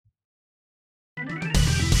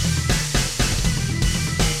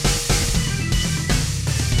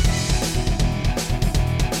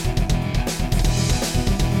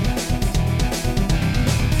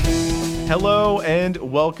Hello and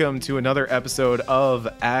welcome to another episode of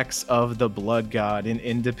Acts of the Blood God, an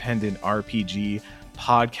independent RPG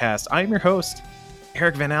podcast. I am your host,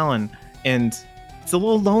 Eric Van Allen, and it's a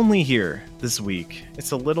little lonely here this week.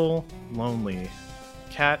 It's a little lonely.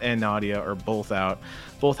 Kat and Nadia are both out.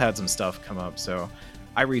 Both had some stuff come up, so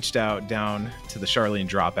I reached out down to the Charlene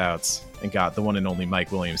Dropouts and got the one and only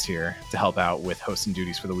Mike Williams here to help out with hosting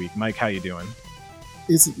duties for the week. Mike, how you doing?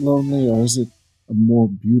 Is it lonely, or is it a more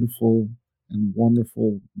beautiful and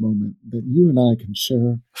wonderful moment that you and I can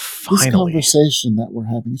share? Finally. This conversation that we're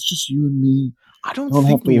having, it's just you and me. I don't have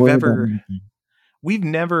think to worry about we've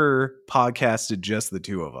anything. never podcasted just the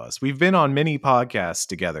two of us. We've been on many podcasts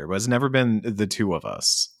together, but it's never been the two of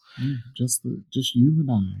us. Just you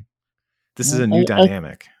and I. This is a new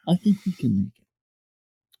dynamic. I think we can make it.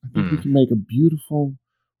 I think we can make a beautiful,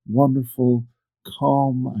 wonderful,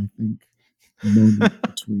 calm, I think, moment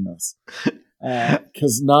between us.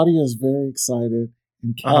 Because Nadia is very excited,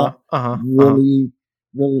 and Kat really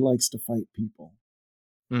likes to fight people.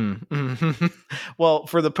 Well,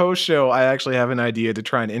 for the post show, I actually have an idea to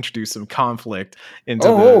try and introduce some conflict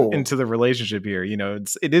into the relationship here. You know,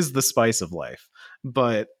 it is the spice of life.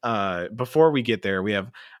 But before we get there, we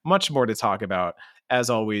have much more to talk about. As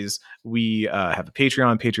always, we have a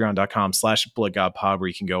Patreon, patreon.com/bloodgodpod, where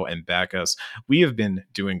you can go and back us. We have been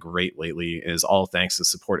doing great lately. It is all thanks to the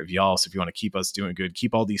support of y'all. So if you want to keep us doing good,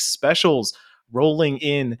 keep all these specials rolling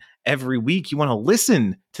in every week. You want to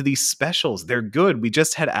listen to these specials. They're good. We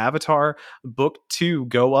just had Avatar Book 2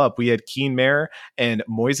 go up. We had Keen Mare and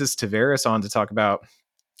Moises Tavares on to talk about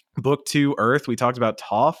Book 2 Earth. We talked about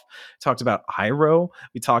Toph, talked about Iroh.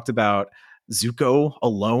 We talked about Zuko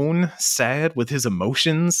alone, sad with his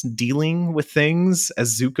emotions, dealing with things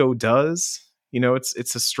as Zuko does. You know, it's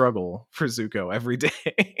a struggle for Zuko every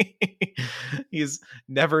day. He's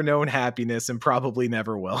never known happiness and probably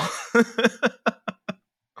never will.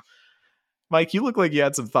 Mike, you look like you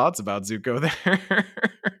had some thoughts about Zuko there.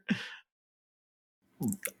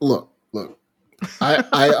 Look.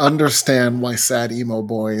 I understand why Sad Emo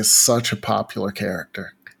Boy is such a popular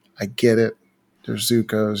character. I get it. Your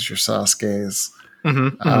Zuko's, your Sasuke's.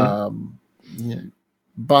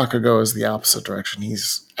 Bakugo is the opposite direction.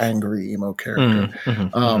 He's angry emo character.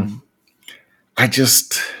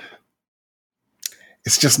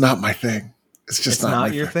 It's just not my thing. It's just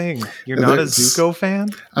not your thing. You're not a Zuko fan?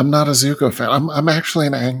 I'm not a Zuko fan. I'm actually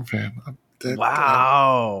an Aang fan.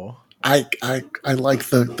 Wow. I like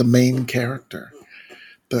the main character.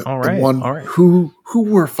 The one all right. who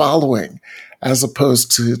we're following, as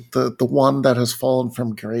opposed to the one that has fallen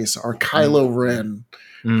from grace, our Kylo Ren,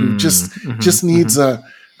 who just needs a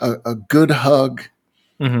good hug,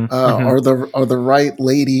 or the right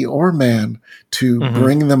lady or man to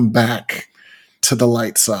bring them back to the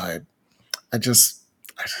light side. I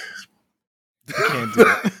can't do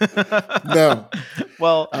it. No.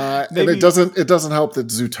 Well, and it doesn't help that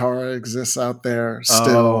Zutara exists out there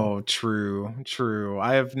still. Oh, true.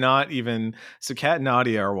 I have not even. So Kat and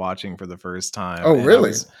Nadia are watching for the first time. Oh,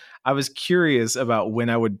 really? I was curious about when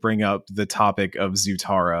I would bring up the topic of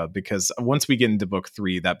Zutara, because once we get into book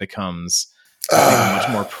 3, that becomes a much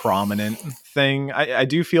more prominent thing. I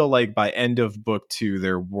do feel like by end of book 2,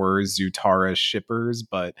 there were Zutara shippers,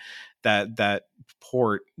 but that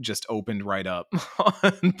port just opened right up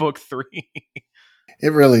on book 3.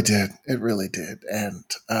 It really did. And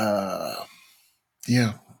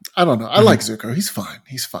yeah, I don't know. I like Zuko. He's fine.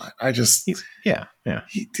 He's just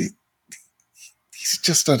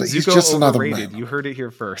another man. You heard it here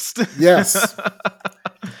first. Yes.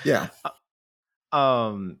 Yeah.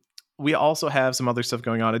 We also have some other stuff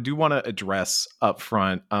going on. I do want to address up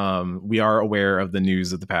front. We are aware of the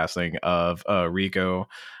news of the passing of Riko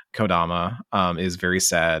Kodama. Is very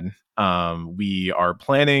sad. We are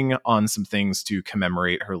planning on some things to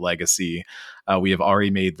commemorate her legacy. We have already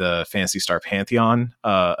made the Phantasy Star Pantheon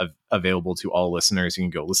available to all listeners. You can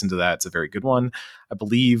go listen to that. It's a very good one. I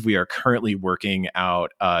believe we are currently working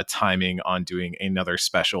out timing on doing another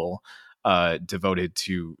special devoted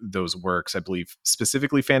to those works. I believe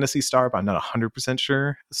specifically Phantasy Star, but I'm not 100%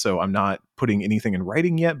 sure. So I'm not putting anything in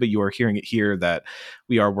writing yet, but you are hearing it here that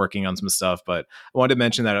we are working on some stuff. But I wanted to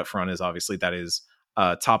mention that up front, is obviously that is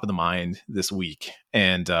top of the mind this week,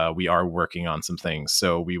 and we are working on some things.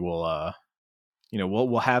 So we will,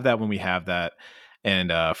 we'll have that when we have that.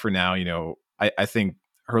 And for now, I think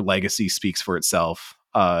her legacy speaks for itself.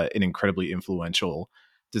 An incredibly influential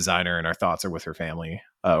designer, and our thoughts are with her family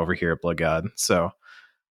over here at Blood God. So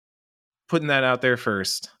putting that out there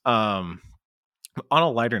first. On a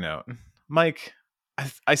lighter note, Mike,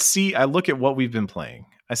 I look at what we've been playing.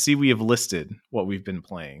 I see we have listed what we've been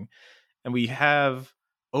playing, and we have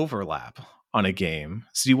overlap on a game.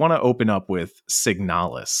 So you want to open up with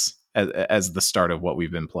Signalis as the start of what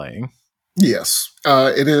we've been playing? Yes,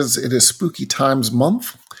 it is. It is Spooky Times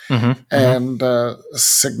month, and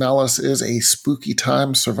Signalis is a spooky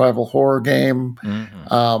time survival horror game.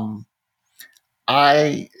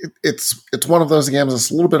 It's one of those games that's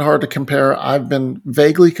a little bit hard to compare. I've been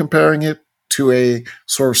vaguely comparing it to a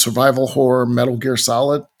sort of survival horror Metal Gear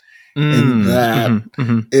Solid, in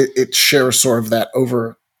that it shares sort of that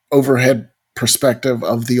overhead perspective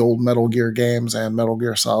of the old Metal Gear games and Metal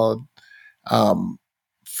Gear Solid,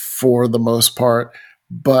 for the most part.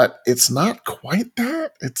 But it's not quite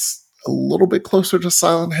that. It's a little bit closer to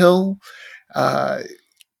Silent Hill.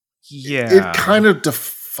 It kind of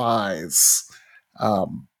defies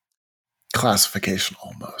classification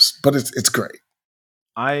almost, but it's great.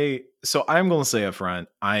 So I'm going to say up front,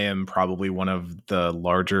 I am probably one of the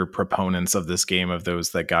larger proponents of this game, of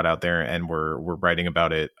those that got out there and were writing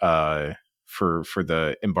about it for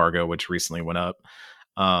the embargo, which recently went up.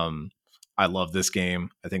 I love this game.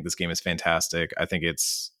 I think this game is fantastic. I think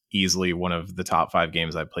it's easily one of the top 5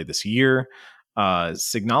 games I've played this year.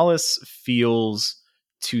 Signalis feels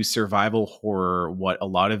to survival horror what a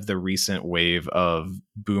lot of the recent wave of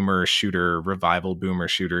revival boomer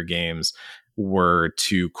shooter games were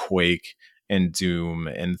to Quake and Doom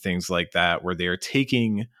and things like that, where they're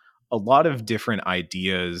taking a lot of different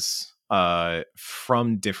ideas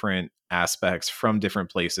from different aspects, from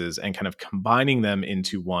different places, and kind of combining them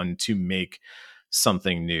into one to make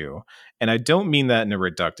something new. And I don't mean that in a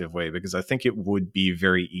reductive way, because I think it would be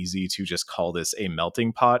very easy to just call this a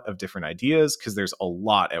melting pot of different ideas, because there's a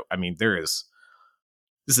lot. I mean, this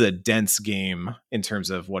is a dense game in terms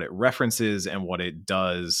of what it references and what it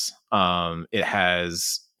does. It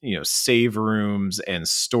has, save rooms and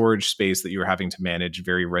storage space that you're having to manage,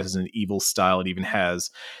 very Resident Evil style. It even has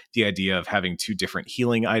the idea of having 2 different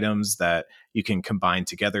healing items that you can combine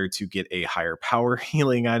together to get a higher power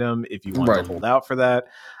healing item if you want to hold out for that.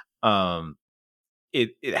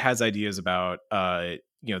 It has ideas about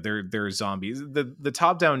they're zombies. The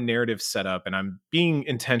top-down narrative setup, and I'm being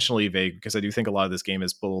intentionally vague because I do think a lot of this game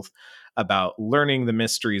is both about learning the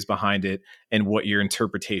mysteries behind it and what your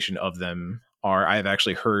interpretation of them are. I've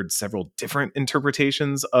actually heard several different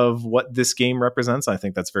interpretations of what this game represents. I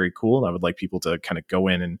think that's very cool. I would like people to kind of go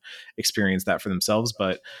in and experience that for themselves.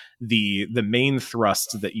 But the main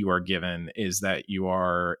thrust that you are given is that you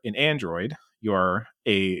are an android. You are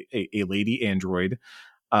a lady android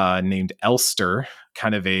named Elster,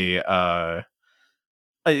 kind of a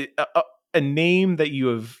name that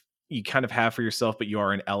you kind of have for yourself, but you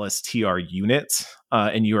are an LSTR unit,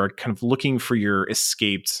 and you are kind of looking for your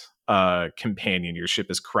escaped companion. Your ship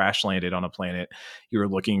has crash landed on a planet. You're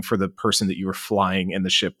looking for the person that you were flying in the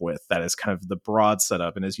ship with. That is kind of the broad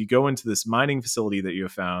setup. And as you go into this mining facility that you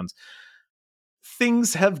have found,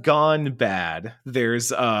 things have gone bad.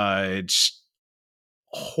 There's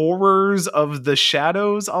horrors of the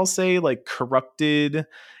shadows, I'll say, like corrupted.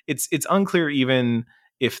 It's unclear even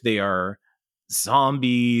if they are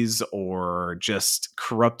zombies or just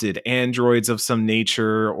corrupted androids of some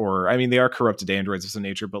nature, or I mean, they are corrupted androids of some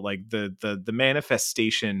nature, but like the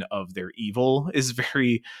manifestation of their evil is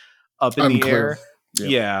very up in the air.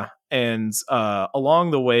 Yeah. And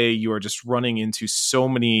along the way, you are just running into so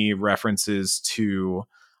many references to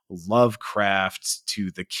Lovecraft,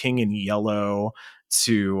 to The King in Yellow,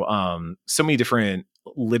 to so many different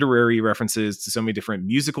literary references, to so many different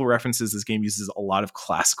musical references. This game uses a lot of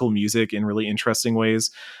classical music in really interesting ways.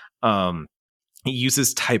 It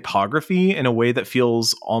uses typography in a way that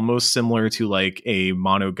feels almost similar to like a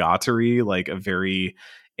Monogatari, like a very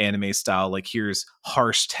anime style. Like, here's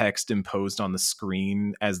harsh text imposed on the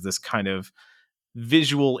screen as this kind of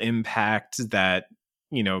visual impact that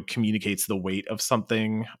communicates the weight of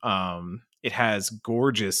something. It has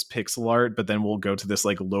gorgeous pixel art, but then we'll go to this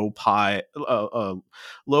like lo-fi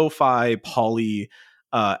poly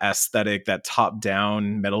aesthetic, that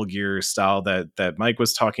top-down Metal Gear style that Mike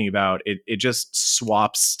was talking about. It just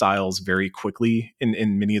swaps styles very quickly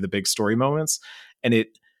in many of the big story moments, and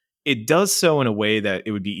it does so in a way that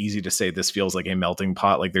it would be easy to say this feels like a melting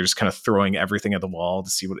pot, like they're just kind of throwing everything at the wall to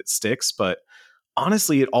see what it sticks. But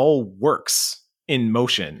honestly, it all works in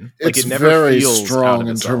motion. Like, it's it never very feels strong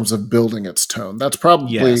in terms of building its tone. That's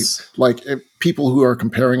probably like, if people who are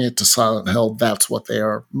comparing it to Silent Hill, that's what they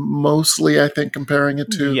are mostly, I think, comparing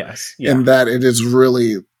it to. Yes, in that it is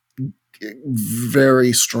really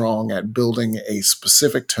very strong at building a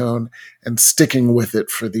specific tone and sticking with it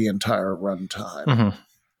for the entire runtime.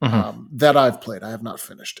 That I've played. I have not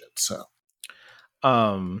finished it. So,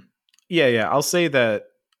 yeah. I'll say that,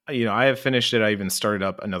 I have finished it. I even started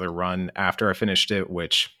up another run after I finished it,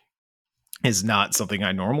 which is not something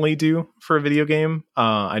I normally do for a video game.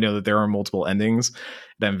 I know that there are multiple endings,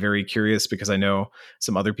 and I'm very curious because I know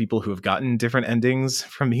some other people who have gotten different endings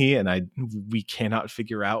from me, and we cannot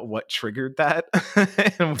figure out what triggered that,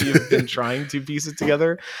 and we have been trying to piece it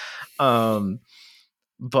together.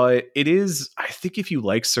 But it is, I think if you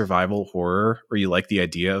like survival horror or you like the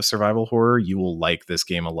idea of survival horror, you will like this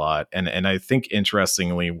game a lot. And I think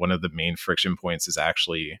interestingly, one of the main friction points is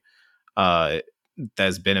actually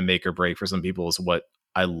that's been a make or break for some people is what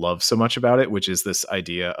I love so much about it, which is this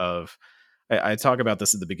idea of I talk about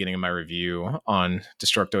this at the beginning of my review on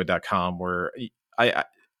destructoid.com where I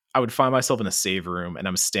I would find myself in a save room and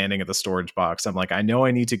I'm standing at the storage box. I'm like, I know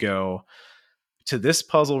I need to go to this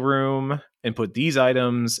puzzle room and put these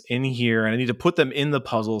items in here, and I need to put them in the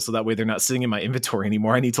puzzle so that way they're not sitting in my inventory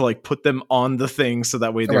anymore. I need to like put them on the thing so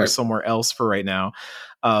that way they're somewhere else for right now.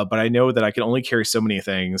 But I know that I can only carry so many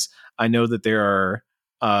things. I know that there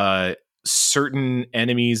are certain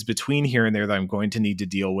enemies between here and there that I'm going to need to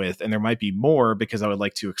deal with, and there might be more because I would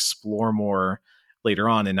like to explore more later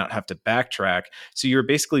on and not have to backtrack. So you're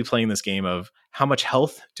basically playing this game of how much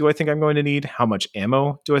health do I think I'm going to need? How much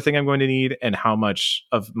ammo do I think I'm going to need? And how much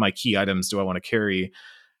of my key items do I want to carry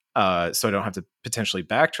so I don't have to potentially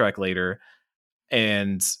backtrack later?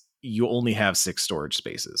 And you only have 6 storage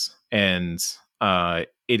spaces. And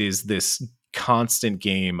it is this constant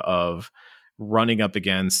game of running up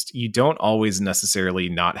against, you don't always necessarily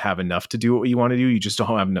not have enough to do what you want to do. You just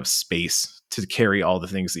don't have enough space to carry all the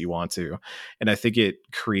things that you want to. And I think it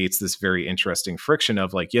creates this very interesting friction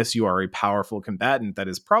of like, yes, you are a powerful combatant that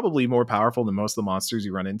is probably more powerful than most of the monsters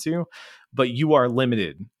you run into, but you are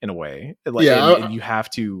limited in a way. Like, and you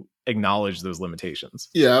have to acknowledge those limitations.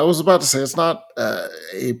 Yeah, I was about to say it's not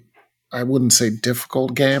I wouldn't say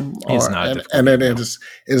difficult game. It's not a difficult game, and it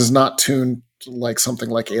is not tuned like something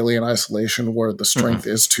like Alien Isolation where the strength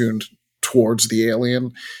is tuned towards the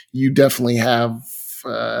alien. You definitely have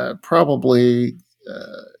probably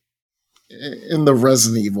in the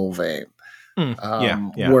Resident Evil vein,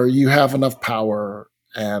 where you have enough power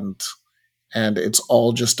and it's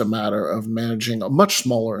all just a matter of managing a much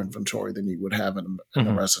smaller inventory than you would have in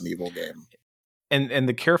a Resident Evil game. And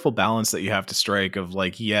the careful balance that you have to strike of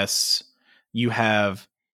like, yes, you have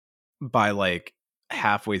by like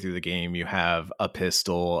halfway through the game, you have a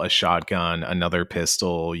pistol, a shotgun, another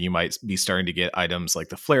pistol. You might be starting to get items like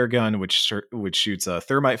the flare gun, which shoots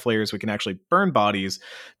thermite flares. We can actually burn bodies,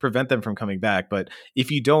 prevent them from coming back. But if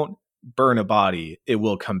you don't burn a body, it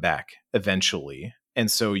will come back eventually. And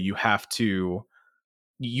so you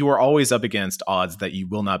are always up against odds that you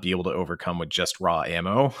will not be able to overcome with just raw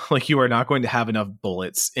ammo. Like you are not going to have enough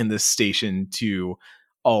bullets in this station to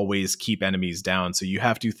always keep enemies down. So you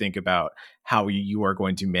have to think about how you are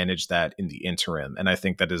going to manage that in the interim. And I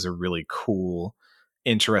think that is a really cool,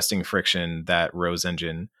 interesting friction that Rose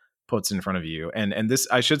Engine puts in front of you. And this,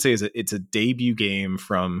 I should say, it's a debut game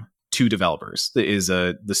from 2 developers.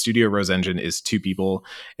 The studio Rose Engine is 2 people,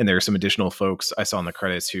 and there are some additional folks I saw in the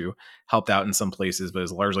credits who helped out in some places, but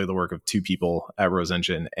it's largely the work of 2 people at Rose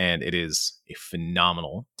Engine, and it is a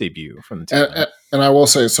phenomenal debut from the team. And I will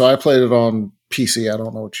say, so I played it on PC. I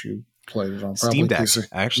don't know what you played it on. Probably Steam Deck, PC.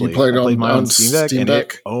 actually. You played I played mine on Steam Deck, Steam and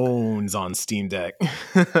Deck? it owns on Steam Deck.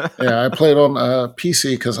 Yeah, I played on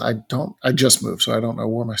PC because I just moved, so I don't know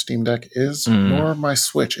where my Steam Deck is, nor my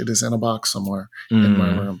Switch. It is in a box somewhere in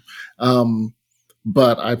my room.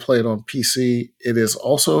 But I played on PC. It is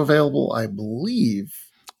also available, I believe.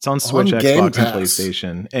 It's on Switch, Xbox, and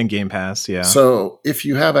PlayStation, and Game Pass, yeah. So if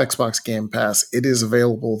you have Xbox Game Pass, it is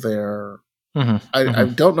available there.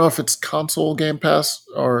 I don't know if it's console Game Pass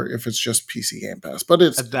or if it's just PC Game Pass, but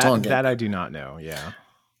it's on Game Pass. I do not know. Yeah.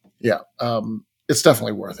 Yeah. It's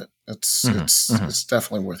definitely worth it. It's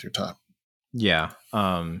definitely worth your time. Yeah.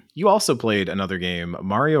 You also played another game,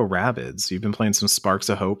 Mario Rabbids. You've been playing some Sparks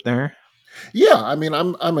of Hope there. Yeah. I mean,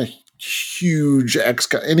 I'm a huge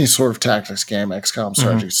any sort of tactics game, XCOM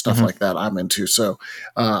strategy, stuff like that I'm into. So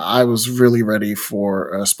I was really ready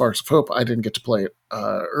for Sparks of Hope. I didn't get to play it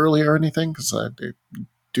early or anything because I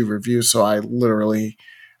do reviews. So I literally,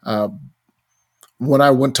 when I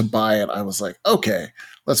went to buy it, I was like, okay,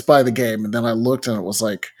 let's buy the game. And then I looked and it was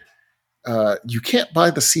like, you can't buy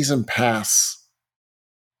the season pass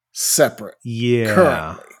separate. Yeah.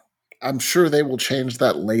 Currently. I'm sure they will change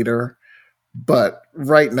that later. But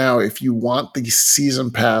right now, if you want the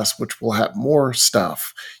season pass, which will have more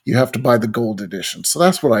stuff, you have to buy the gold edition. So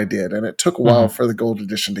that's what I did. And it took a while for the gold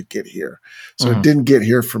edition to get here. So it didn't get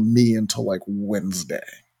here for me until like Wednesday.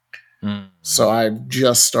 So I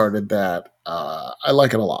just started that. I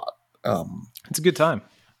like it a lot. It's a good time.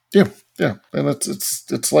 Yeah, yeah, and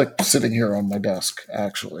it's like sitting here on my desk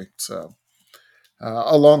actually. So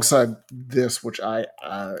alongside this, which I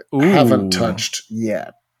haven't Ooh, touched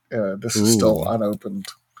yet, this is still ooh. unopened.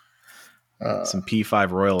 Some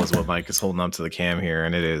P5 Royal is what Mike is holding up to the cam here,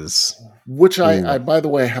 and it is. Which Ooh, I by the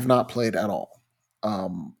way have not played at all.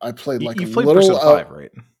 I played like you've played Persona 5,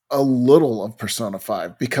 right? a little of Persona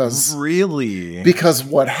 5 Really? because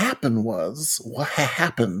what happened was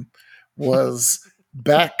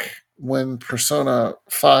back when Persona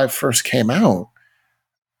 5 first came out,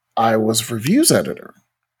 I was reviews editor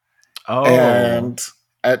Oh. and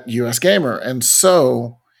at US Gamer. And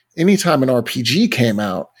so anytime an RPG came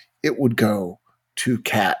out, it would go to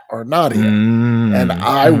Kat or Nadia. And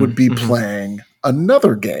I would be playing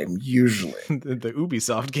another game usually. The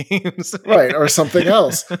Ubisoft games. Right, or something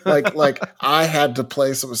else. Like I had to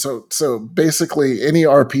play so basically any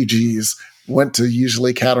RPGs went to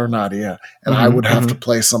usually Kat or Nadia, and I would have to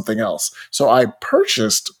play something else. So I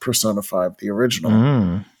purchased Persona 5, the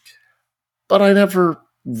original, but I never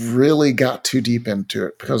really got too deep into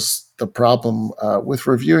it because the problem with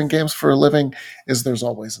reviewing games for a living is there's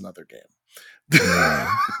always another game.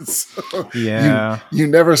 Yeah. So Yeah. you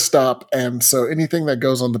never stop, and so anything that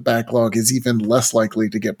goes on the backlog is even less likely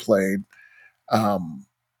to get played than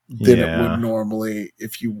it would normally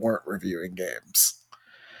if you weren't reviewing games.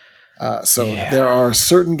 So there are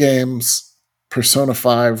certain games. Persona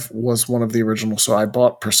 5 was one of the originals, so I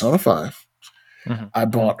bought Persona 5. I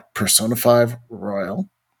bought Persona 5 Royal,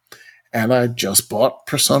 and I just bought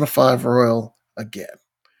Persona 5 Royal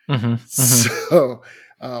again. So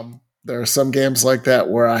there are some games like that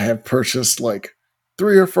where I have purchased like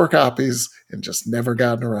 3 or 4 copies and just never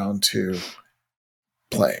gotten around to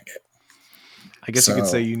playing it. I guess you could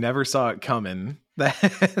say you never saw it coming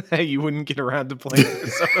that you wouldn't get around to playing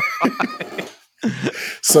Persona 5.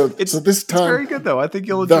 So this time it's very good though. I think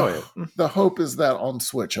you'll enjoy it. The hope is that on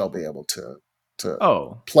Switch I'll be able to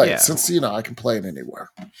play it, since I can play it anywhere.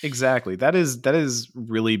 Exactly. That has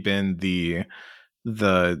really been the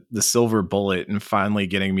silver bullet and finally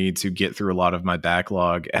getting me to get through a lot of my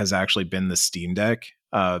backlog has actually been the Steam Deck.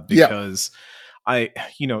 Because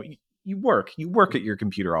you work at your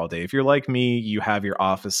computer all day. If you're like me, you have your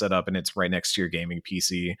office set up and it's right next to your gaming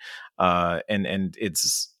PC. And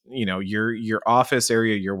it's, your office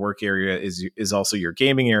area, your work area is also your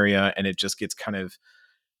gaming area. And it just gets kind of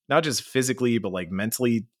not just physically, but like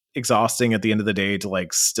mentally exhausting at the end of the day to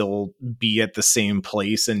like still be at the same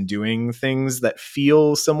place and doing things that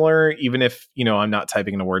feel similar. Even if, I'm not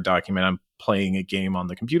typing in a Word document, I'm playing a game on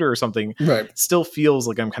the computer or something, right. It still feels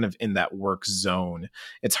like I'm kind of in that work zone.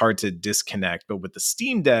 It's hard to disconnect, but with the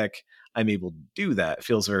Steam Deck, I'm able to do that. It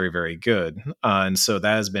feels very, very good. And so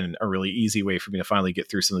that has been a really easy way for me to finally get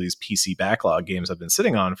through some of these PC backlog games I've been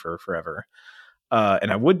sitting on for forever.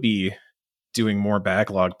 And I would be doing more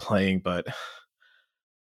backlog playing, but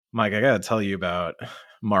Mike, I gotta tell you about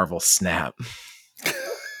Marvel Snap.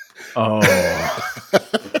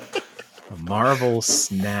 Marvel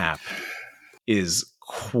Snap is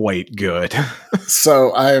quite good.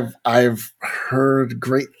 So I've heard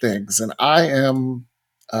great things, and I am,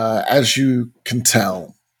 as you can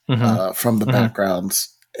tell from the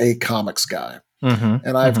backgrounds, a comics guy.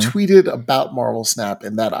 And I've tweeted about Marvel Snap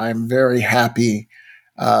and that I'm very happy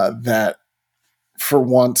that for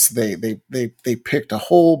once they picked a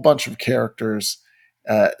whole bunch of characters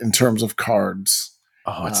in terms of cards.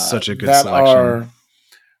 Oh, it's such a good selection.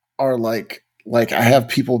 Are like I have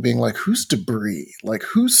people being like, who's Debris? Like,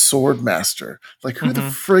 who's Swordmaster? Like, who the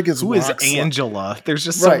frig is who is Angela? There's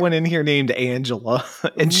just someone in here named Angela,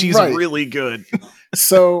 and she's really good.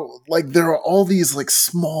 So like there are all these like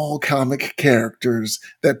small comic characters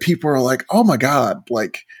that people are like, oh my god,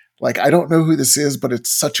 like I don't know who this is, but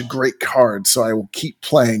it's such a great card, so I will keep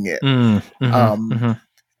playing it.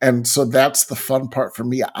 And so that's the fun part for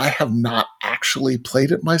me. I have not actually played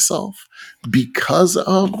it myself because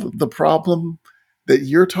of the problem that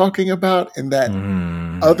you're talking about, and that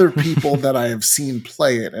other people that I have seen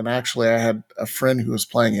play it. And actually, I had a friend who was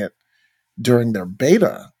playing it during their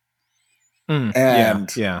beta, and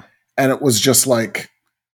it was just like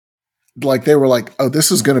they were like, "Oh,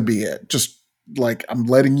 this is going to be it." Just like, I'm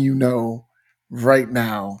letting you know right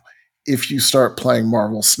now, if you start playing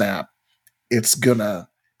Marvel Snap, it's gonna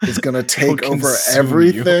take over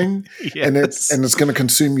everything. And it's gonna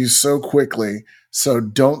consume you so quickly. So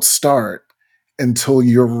don't start until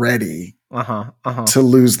you're ready to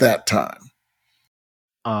lose that time.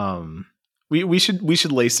 We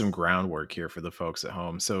should lay some groundwork here for the folks at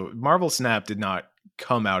home. So Marvel Snap did not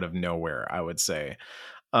come out of nowhere, I would say.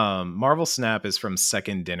 Marvel Snap is from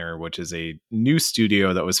Second Dinner, which is a new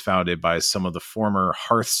studio that was founded by some of the former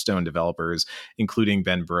Hearthstone developers, including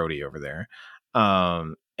Ben Brody over there.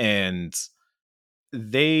 And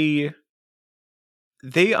they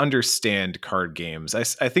understand card games.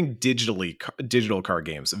 I think digital card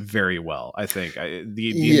games very well. I think the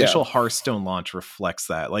Yeah. initial Hearthstone launch reflects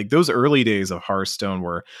that. Like those early days of Hearthstone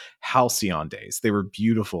were halcyon days. They were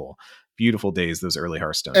beautiful, beautiful days. Those early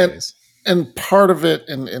Hearthstone And days. and part of it,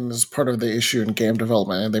 and is part of the issue in game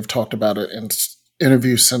development, and they've talked about it in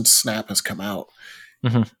interviews since Snap has come out,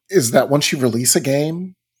 Mm-hmm. is that once you release a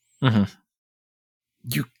game, Mm-hmm.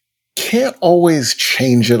 you can't always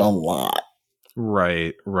change it a lot.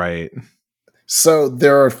 Right. So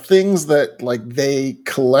there are things that like they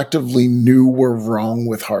collectively knew were wrong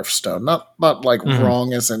with Hearthstone. Not like Mm-hmm.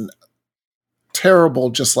 wrong as in terrible,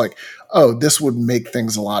 just like, oh, this would make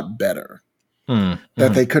things a lot better. Mm-hmm.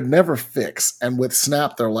 That they could never fix. And with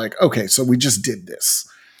Snap, they're like, okay, so we just did this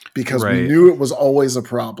because we Right. knew it was always a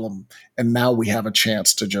problem. And now we have a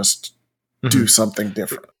chance to just do something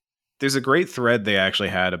different. There's a great thread they actually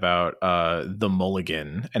had about the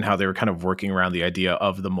mulligan and how they were kind of working around the idea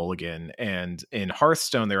of the mulligan. And in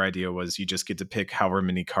Hearthstone, their idea was you just get to pick however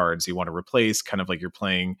many cards you want to replace, kind of like you're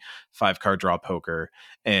playing 5-card draw poker,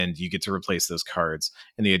 and you get to replace those cards.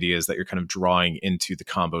 And the idea is that you're kind of drawing into the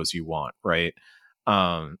combos you want, right?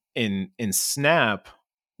 In Snap,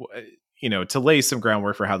 to lay some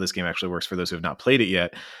groundwork for how this game actually works for those who have not played it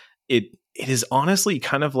yet, it is honestly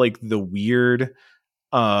kind of like the weird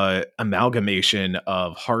amalgamation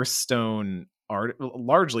of Hearthstone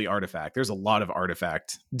largely Artifact. There's a lot of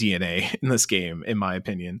Artifact DNA in this game, in my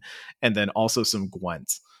opinion, and then also some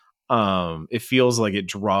Gwent. It feels like it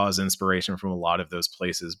draws inspiration from a lot of those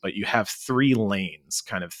places, but you have 3 lanes,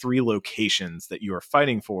 kind of 3 locations that you are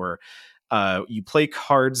fighting for. You play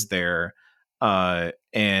cards there,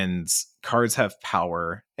 and cards have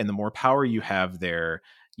power, and the more power you have there,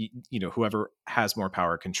 whoever has more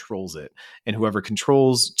power controls it, and whoever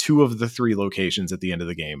controls 2 of the 3 locations at the end of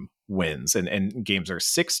the game wins. And games are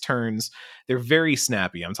 6 turns. They're very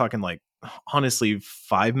snappy. I'm talking like, honestly,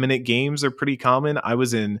 5-minute games are pretty common. I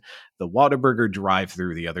was in the Whataburger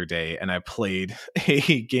drive-through the other day and I played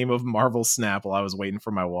a game of Marvel Snap while I was waiting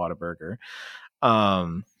for my Whataburger.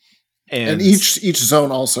 And each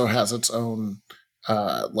zone also has its own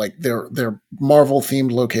like their Marvel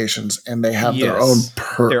themed locations, and they have their own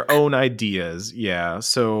perk. Their own ideas. Yeah.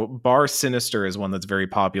 So Bar Sinister is one that's very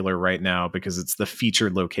popular right now because it's the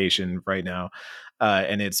featured location right now.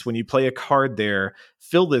 And it's when you play a card there,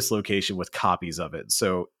 fill this location with copies of it.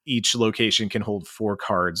 So each location can hold 4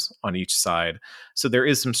 cards on each side. So there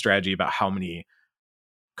is some strategy about how many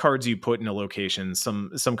cards you put in a location.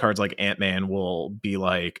 Some cards like Ant-Man will be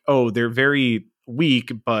like, oh, they're very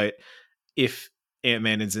weak, but if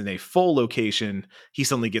Ant-Man is in a full location, he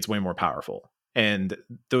suddenly gets way more powerful. And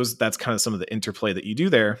that's kind of some of the interplay that you do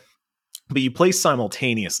there. But you play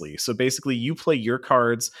simultaneously. So basically you play your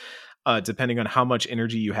cards depending on how much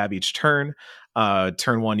energy you have each turn.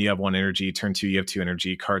 Turn 1, you have 1 energy. Turn 2, you have 2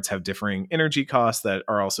 energy. Cards have differing energy costs that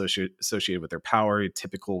are also associated with their power,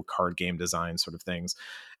 typical card game design sort of things.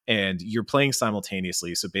 And you're playing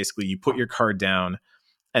simultaneously. So basically you put your card down,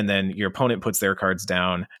 and then your opponent puts their cards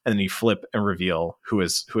down, and then you flip and reveal who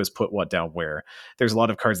has put what down where. There's a lot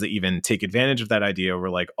of cards that even take advantage of that idea, where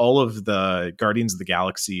like all of the Guardians of the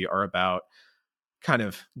Galaxy are about kind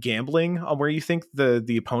of gambling on where you think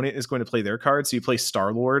the opponent is going to play their cards. So you play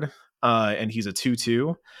Star-Lord, and he's a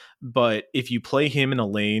 2/2, but if you play him in a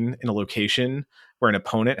lane in a location where an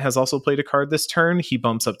opponent has also played a card this turn, he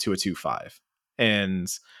bumps up to a 2/5. And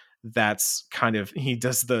that's kind of, he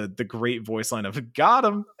does the great voice line of "got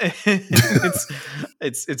him."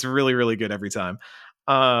 It's really, really good every time.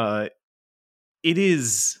 It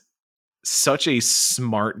is such a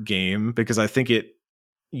smart game because I think it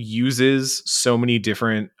uses so many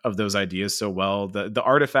different of those ideas so well. The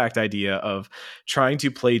artifact idea of trying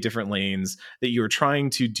to play different lanes that you're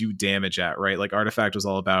trying to do damage at, right? Like Artifact was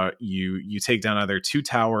all about you take down either 2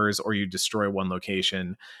 towers or you destroy 1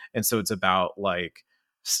 location. And so it's about like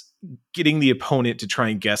getting the opponent to try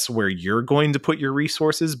and guess where you're going to put your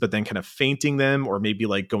resources, but then kind of feinting them, or maybe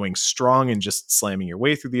like going strong and just slamming your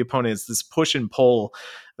way through the opponent. It's this push and pull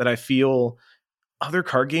that I feel other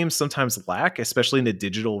card games sometimes lack, especially in the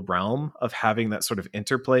digital realm, of having that sort of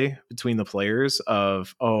interplay between the players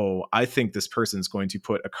of, oh, I think this person's going to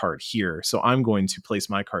put a card here, so I'm going to place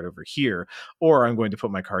my card over here, or I'm going to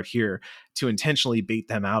put my card here to intentionally bait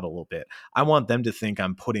them out a little bit. I want them to think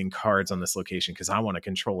I'm putting cards on this location because I want to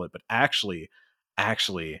control it, but actually,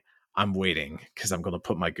 I'm waiting because I'm going to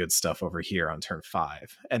put my good stuff over here on turn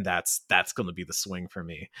 5, and that's going to be the swing for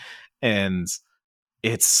me. And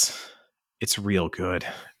it's real good.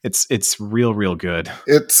 It's real good.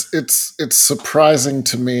 It's surprising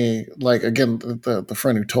to me. Like, again, the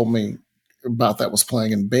friend who told me about that was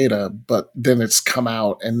playing in beta, but then it's come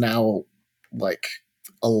out, and now like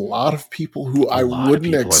a lot of people A lot of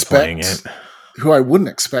people are playing it. who I wouldn't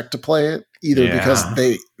expect to play it, either because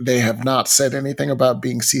Yeah. they have not said anything about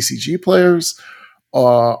being CCG players,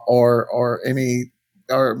 or any,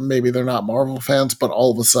 or maybe they're not Marvel fans, but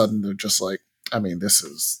all of a sudden they're just like, I mean, this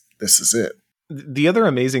is it. The other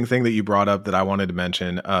amazing thing that you brought up that I wanted to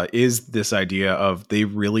mention is this idea of they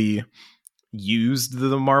really used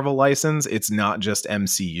the Marvel license. It's not just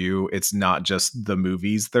MCU. It's not just the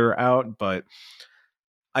movies that are out, but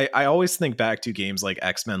I always think back to games like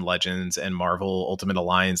X-Men Legends and Marvel Ultimate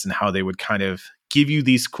Alliance and how they would kind of give you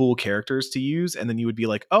these cool characters to use. And then you would be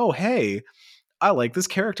like, oh, hey, I like this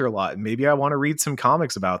character a lot. Maybe I want to read some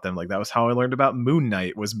comics about them. Like that was how I learned about Moon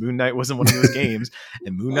Knight. Moon Knight was in one of those games,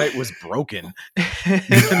 and Moon Knight was broken. And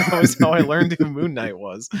that was how I learned who Moon Knight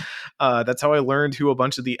was. That's how I learned who a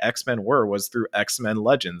bunch of the X-Men was through X-Men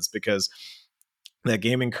Legends, because that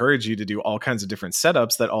game encouraged you to do all kinds of different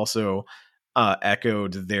setups that also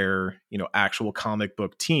echoed their actual comic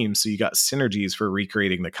book teams. So you got synergies for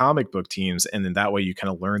recreating the comic book teams, and then that way you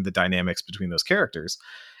kind of learned the dynamics between those characters.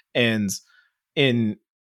 And in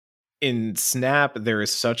Snap,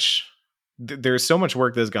 there's so much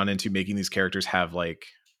work that's gone into making these characters have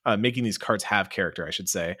making these cards have character, I should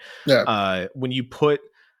say. Yeah. When you put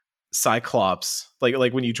Cyclops,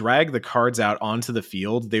 like when you drag the cards out onto the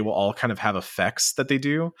field, they will all kind of have effects that they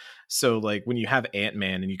do. So like when you have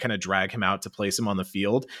Ant-Man and you kind of drag him out to place him on the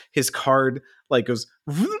field, his card like goes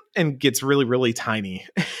and gets really, really tiny.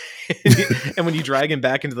 And when you drag him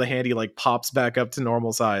back into the hand, he like pops back up to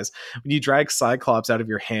normal size. When you drag Cyclops out of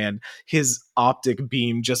your hand, his optic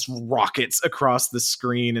beam just rockets across the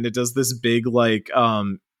screen, and it does this big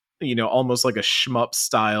almost like a shmup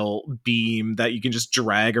style beam that you can just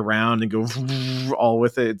drag around and go all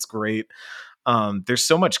with it. It's great. There's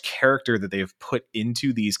so much character that they have put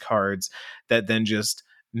into these cards that then just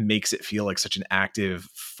makes it feel like such an active,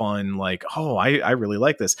 fun, like, oh, I really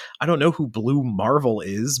like this. I don't know who Blue Marvel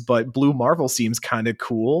is, but Blue Marvel seems kind of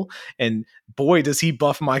cool. And boy, does he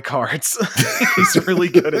buff my cards. He's really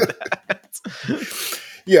good at that.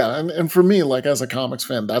 Yeah, and for me, like as a comics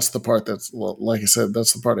fan, that's the part that's, like I said,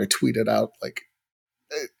 that's the part I tweeted out. Like,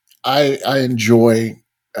 I enjoy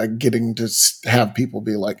getting to have people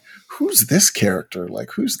be like, "Who's this character?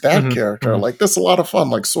 Like, who's that character?" Like, that's a lot of fun.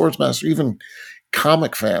 Like Swordsmaster, even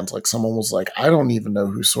comic fans, like someone was like, "I don't even know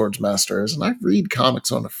who Swordsmaster is," and I read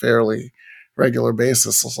comics on a fairly regular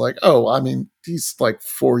basis. It's like, oh, I mean, he's like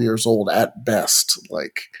 4 years old at best.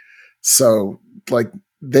 Like, so like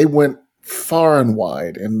they went far and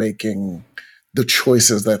wide in making the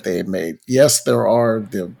choices that they made. Yes, there are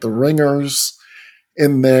the ringers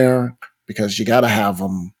in there because you got to have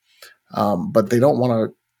them, but they don't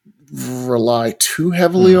want to rely too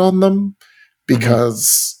heavily on them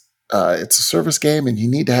because it's a service game and you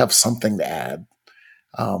need to have something to add.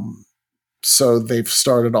 So they've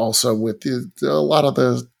started also with a lot of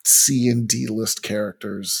the C and D list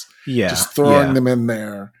characters, just throwing them in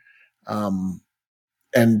there.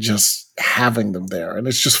 And just having them there, and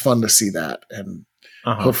it's just fun to see that, and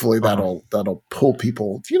hopefully that'll pull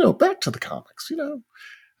people, back to the comics.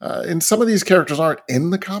 And some of these characters aren't in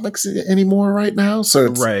the comics anymore right now,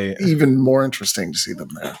 so it's even more interesting to see them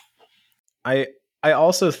there. I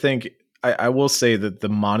also think I will say that the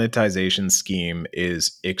monetization scheme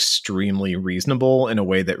is extremely reasonable in a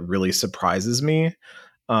way that really surprises me.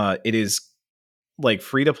 It is like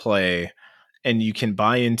free to play, and you can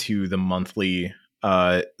buy into the monthly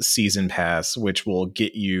season pass, which will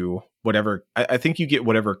get you whatever. I think you get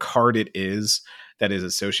whatever card it is that is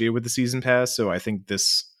associated with the season pass. So I think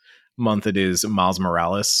this month it is Miles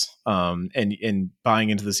Morales. And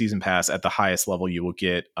buying into the season pass at the highest level, you will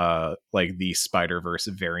get like the Spider-Verse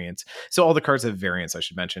variant. So all the cards have variants, I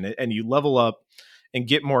should mention it, and you level up and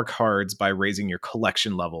get more cards by raising your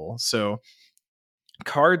collection level. So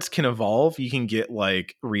cards can evolve. You can get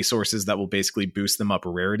like resources that will basically boost them up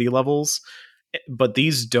rarity levels, but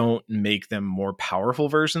these don't make them more powerful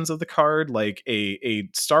versions of the card. Like a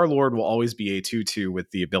Star-Lord will always be a 2/2 with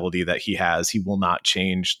the ability that he has. He will not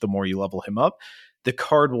change the more you level him up. The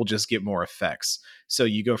card will just get more effects. So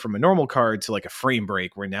you go from a normal card to like a frame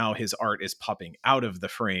break where now his art is popping out of the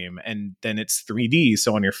frame, and then it's 3D.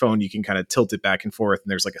 So on your phone, you can kind of tilt it back and forth, and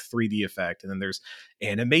there's like a 3D effect. And then there's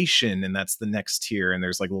animation, and that's the next tier. And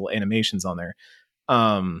there's like little animations on there.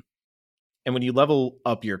 And when you level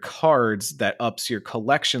up your cards, that ups your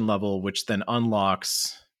collection level, which then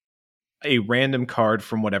unlocks a random card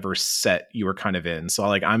from whatever set you were kind of in. So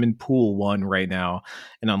like I'm in pool 1 right now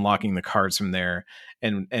and unlocking the cards from there.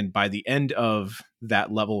 And by the end of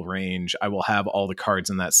that level range, I will have all the cards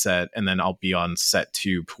in that set, and then I'll be on set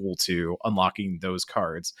 2, pool 2, unlocking those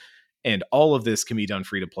cards. And all of this can be done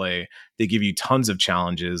free to play. They give you tons of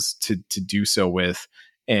challenges to do so with.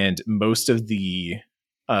 And most of the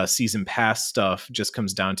season pass stuff just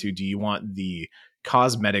comes down to, do you want the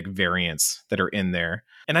cosmetic variants that are in there?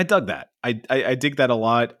 And I dug that. I dig that a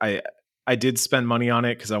lot. I did spend money on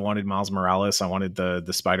it because I wanted Miles Morales. I wanted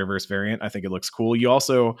the Spider-Verse variant. I think it looks cool.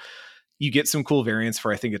 You get some cool variants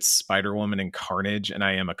for, I think it's Spider-Woman and Carnage, and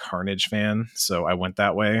I am a Carnage fan, so I went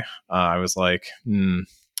that way. I was like,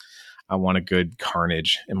 I want a good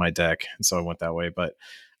Carnage in my deck, and so I went that way. But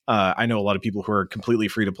I know a lot of people who are completely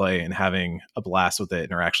free to play and having a blast with it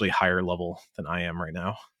and are actually higher level than I am right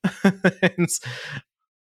now.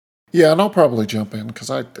 Yeah, and I'll probably jump in because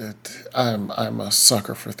I'm a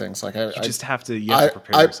sucker for things like you have to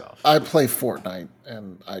prepare yourself. I play Fortnite,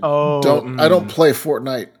 and I don't play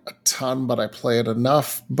Fortnite a ton, but I play it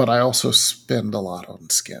enough. But I also spend a lot on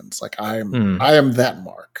skins. Like I am that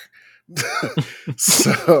mark.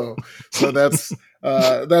 so that's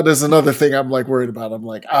that is another thing I'm like worried about. I'm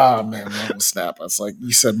like, man, snap. It's like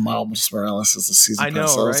you said, Miles Morales is the season pass. I know,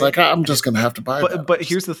 so right? I was like, I'm just gonna have to buy that. But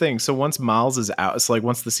here's the thing. So once Miles is out, it's like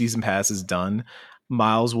once the season pass is done,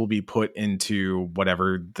 Miles will be put into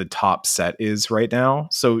whatever the top set is right now.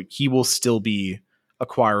 So he will still be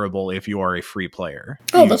acquirable if you are a free player.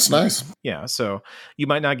 Oh, that's nice. Yeah, so you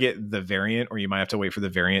might not get the variant, or you might have to wait for the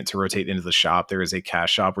variant to rotate into the shop. There is a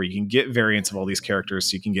cash shop where you can get variants of all these characters,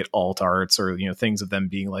 so you can get alt arts or things of them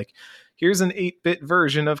being like, here's an 8-bit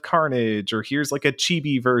version of Carnage, or here's like a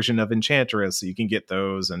chibi version of Enchantress, so you can get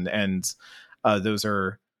those, and those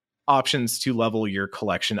are options to level your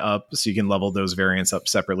collection up, so you can level those variants up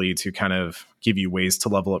separately to kind of give you ways to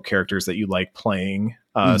level up characters that you like playing.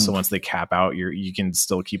 So once they cap out, you can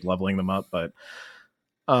still keep leveling them up. But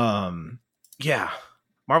yeah,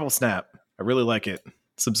 Marvel Snap, I really like it.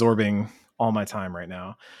 It's absorbing all my time right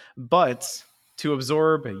now. But to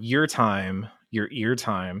absorb your time, your ear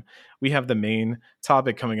time, we have the main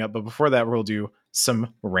topic coming up. But before that, we'll do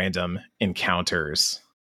some random encounters.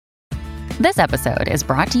 This episode is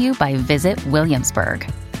brought to you by Visit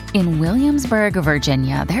Williamsburg. In Williamsburg,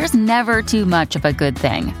 Virginia, there's never too much of a good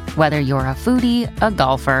thing. Whether you're a foodie, a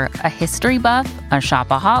golfer, a history buff, a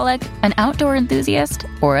shopaholic, an outdoor enthusiast,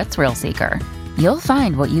 or a thrill seeker, you'll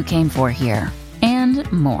find what you came for here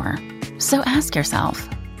and more. So ask yourself,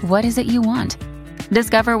 what is it you want?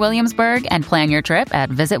 Discover Williamsburg and plan your trip at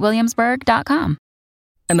visitwilliamsburg.com.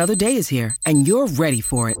 Another day is here, and you're ready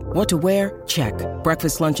for it. What to wear? Check.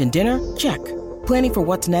 Breakfast, lunch, and dinner? Check. Planning for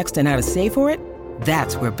what's next and how to save for it?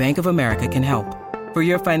 That's where Bank of America can help. For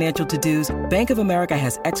your financial to-dos, Bank of America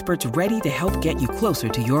has experts ready to help get you closer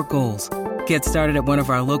to your goals. Get started at one of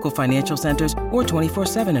our local financial centers or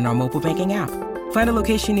 24/7 in our mobile banking app. Find a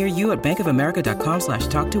location near you at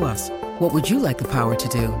bankofamerica.com/talktous. What would you like the power to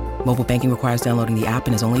do? Mobile banking requires downloading the app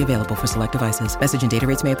and is only available for select devices. Message and data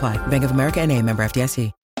rates may apply. Bank of America N.A., member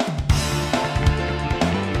FDIC.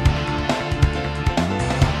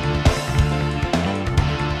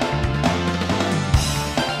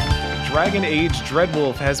 Dragon Age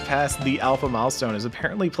Dreadwolf has passed the alpha milestone, is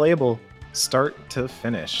apparently playable start to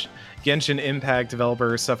finish. Genshin Impact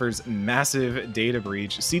developer suffers massive data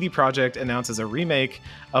breach. CD Projekt announces a remake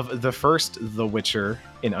of the first The Witcher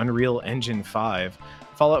in Unreal Engine 5.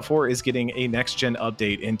 Fallout 4 is getting a next-gen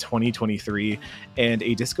update in 2023, and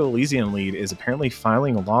a Disco Elysium lead is apparently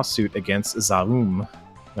filing a lawsuit against Zaum.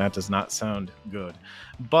 That does not sound good.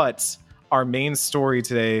 But our main story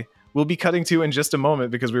today we'll be cutting to in just a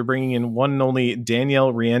moment, because we're bringing in one and only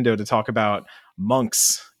Danielle Riendeau to talk about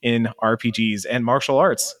monks in RPGs and martial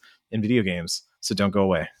arts in video games. So don't go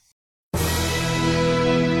away.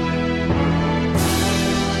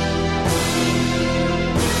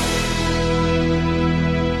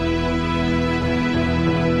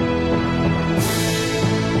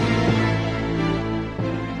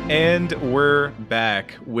 And we're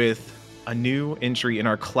back with a new entry in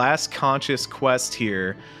our class-conscious quest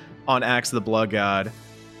here on Axe of the Blood God.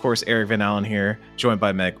 Of course, Eric Van Allen here, joined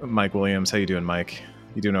by Mike Williams. How you doing, Mike?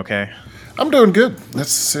 You doing okay? I'm doing good.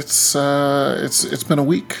 It's been a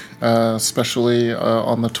week, especially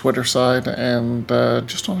on the Twitter side and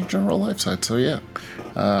just on the general life side. So yeah,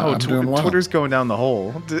 I'm doing well. Twitter's going down the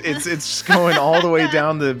hole. It's just going all the way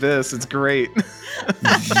down the abyss. It's great.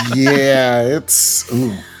 Yeah,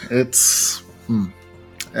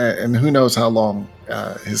 And who knows how long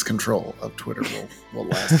his control of Twitter will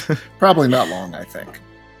last. Probably not long, I think.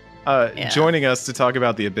 Joining us to talk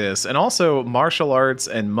about the Abyss and also martial arts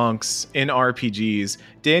and monks in RPGs,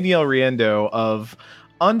 Danielle Riendeau of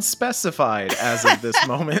Unspecified as of this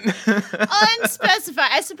moment. Unspecified.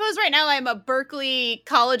 I suppose right now I'm a Berklee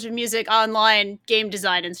College of Music online game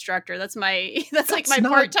design instructor. That's my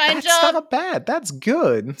part-time job. That's not bad. That's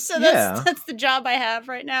good. So that's the job I have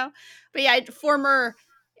right now. But yeah, former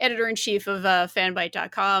editor-in-chief of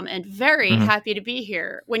fanbyte.com and very happy to be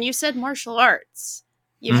here. When you said martial arts,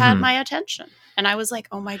 you had my attention. And I was like,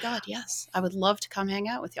 oh my God, yes, I would love to come hang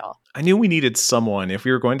out with y'all. I knew we needed someone, if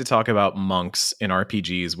we were going to talk about monks in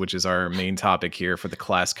RPGs, which is our main topic here for the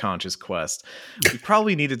class conscious quest, we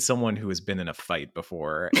probably needed someone who has been in a fight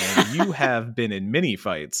before. And you have been in many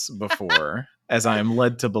fights before, as I am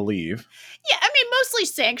led to believe. Yeah, I mean, mostly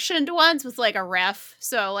sanctioned ones with like a ref.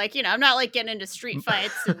 So like, I'm not like getting into street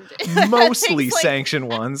fights. And mostly sanctioned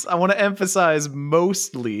ones. I want to emphasize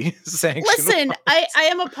mostly sanctioned Listen, ones. I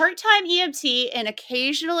am a part-time EMT and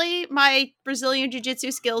occasionally my Brazilian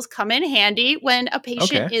Jiu-Jitsu skills come in handy when a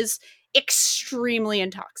patient is extremely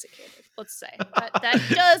intoxicated. Let's say that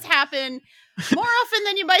does happen more often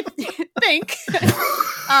than you might think.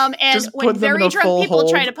 And when very drunk people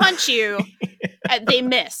try to punch you, they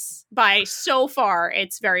miss by so far.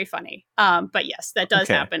 It's very funny. But yes, that does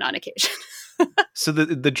happen on occasion. So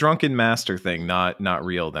the drunken master thing, not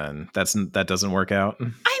real then. That doesn't work out. I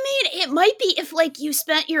mean, it might be if like you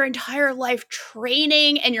spent your entire life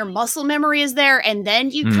training and your muscle memory is there and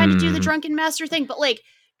then you kind of do the drunken master thing. But like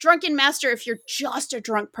drunken master, if you're just a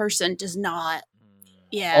drunk person, does not.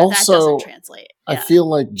 Yeah, also, that doesn't translate. Yeah. I feel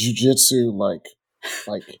like jiu-jitsu, like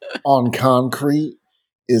on concrete,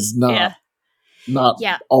 is not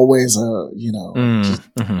always a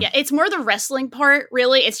Yeah, it's more the wrestling part.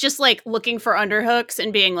 Really, it's just like looking for underhooks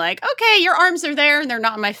and being like, okay, your arms are there and they're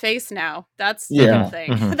not in my face now. That's the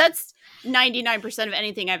thing. That's 99% of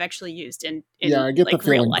anything I've actually used in I get like, the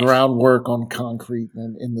feeling life. Groundwork on concrete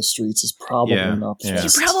and in the streets is probably not the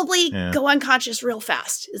best. You probably go unconscious real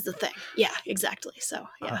fast is the thing. Yeah, exactly. So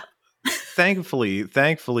Thankfully,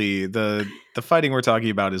 the fighting we're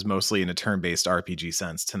talking about is mostly in a turn-based RPG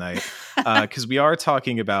sense tonight, because we are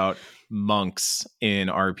talking about monks in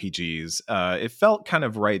RPGs. It felt kind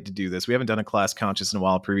of right to do this. We haven't done a class conscious in a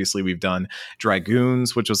while. Previously, we've done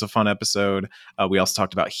dragoons, which was a fun episode. We also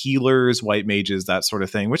talked about healers, white mages, that sort of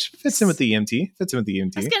thing, which fits in with the EMT.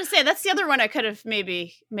 I was gonna say that's the other one I could have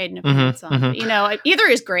maybe made an appearance on. But, either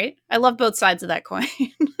is great. I love both sides of that coin.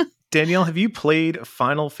 Danielle, have you played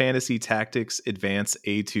Final Fantasy Tactics Advance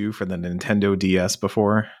A2 for the Nintendo DS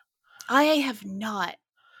before? I have not.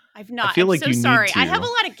 I've not. I feel like I'm so you sorry. need to. I have a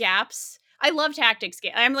lot of gaps. I love tactics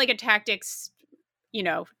games. I'm like a tactics,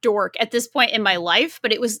 dork at this point in my life,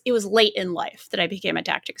 but it was late in life that I became a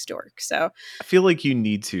tactics dork. So I feel like you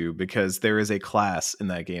need to, because there is a class in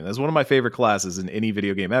that game. That's one of my favorite classes in any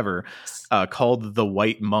video game ever, called the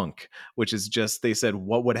White Monk, which is just, they said,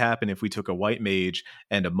 what would happen if we took a white mage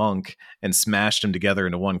and a monk and smashed them together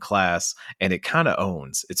into one class? And it kind of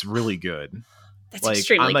owns. It's really good. That's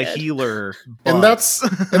extremely good. I'm a healer, but... and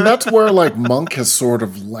that's where like monk has sort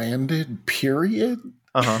of landed. Period.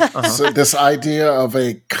 So this idea of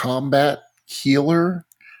a combat healer,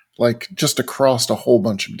 like just across a whole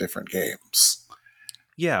bunch of different games.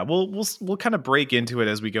 Yeah, we'll kind of break into it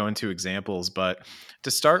as we go into examples, but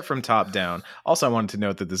to start from top down, also I wanted to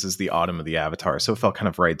note that this is the autumn of the Avatar, so it felt kind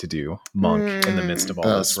of right to do monk in the midst of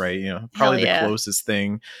all this, right? Probably the closest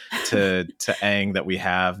thing to Aang that we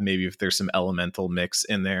have, maybe if there's some elemental mix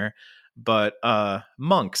in there. But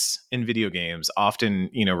monks in video games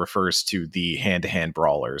often, refers to the hand-to-hand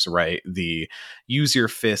brawlers, right? The use your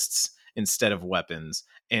fists instead of weapons.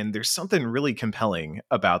 And there's something really compelling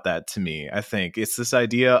about that to me. I think it's this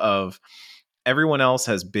idea of everyone else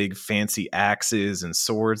has big fancy axes and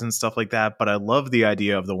swords and stuff like that. But I love the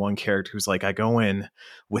idea of the one character who's like, I go in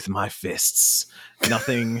with my fists,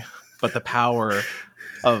 nothing but the power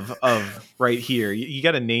of right here. You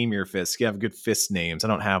got to name your fists. You have good fist names. I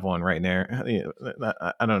don't have one right now.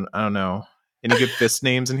 I don't know. Any good fist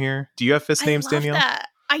names in here? Do you have fist names, Danielle? That.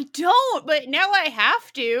 I don't, but now I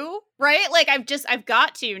have to, right? Like I've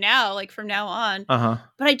got to now, like from now on.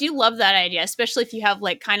 But I do love that idea, especially if you have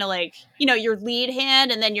like kind of like, your lead hand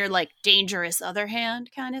and then your like dangerous other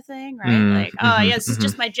hand kind of thing, right? This is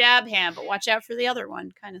just my jab hand, but watch out for the other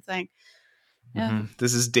one kind of thing. Yeah.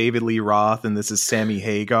 This is David Lee Roth and this is Sammy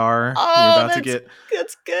Hagar. Oh, that's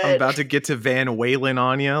good. I'm about to get to Van Walen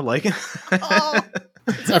on you. Like,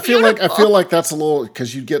 I feel like that's a little,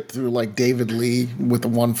 because you get through like David Lee with the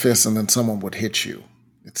one fist and then someone would hit you.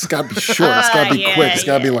 It's got to be short. It's got to be quick. It's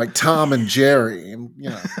got to be like Tom and Jerry. And, you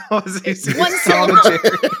know. It's one syllable.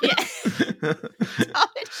 Yeah. Tom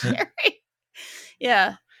and Jerry.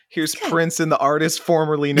 Yeah. Here's Prince and the artist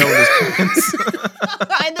formerly known as Prince.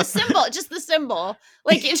 And the symbol, just the symbol.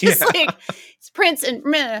 Like, it's just like, it's Prince and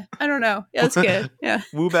meh. I don't know. Yeah, that's good. Yeah.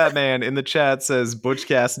 Woo Batman in the chat says Butch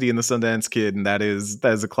Cassidy and the Sundance Kid, and that is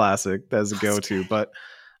a classic. That is a go-to. But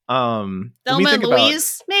Thelma and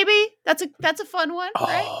Louise, maybe? That's a fun one,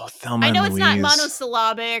 right? Oh, Thelma and Louise. I know it's not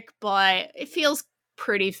monosyllabic, but it feels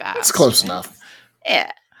pretty fast. It's close enough.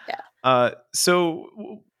 Yeah.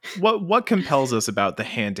 So what compels us about the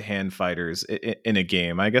hand-to-hand fighters in a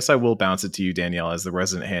game? I guess I will bounce it to you, Danielle, as the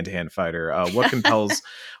resident hand-to-hand fighter. What compels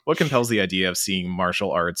the idea of seeing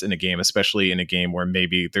martial arts in a game, especially in a game where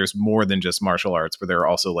maybe there's more than just martial arts, where there are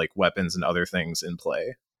also like weapons and other things in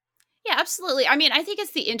play? Yeah, absolutely. I mean, I think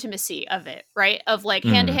it's the intimacy of it, right? Of like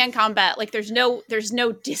hand-to-hand combat. Like there's no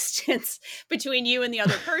distance between you and the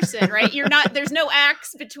other person, right? There's no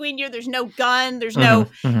axe between you. There's no gun. There's no,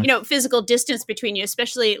 physical distance between you,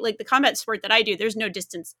 especially like the combat sport that I do. There's no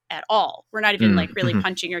distance at all. We're not even like really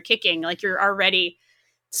punching or kicking. Like you're already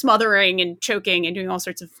smothering and choking and doing all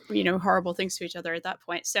sorts of, horrible things to each other at that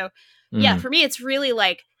point. So yeah, for me, it's really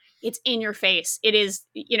like, it's in your face. It is,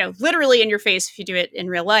 literally in your face if you do it in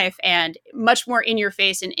real life, and much more in your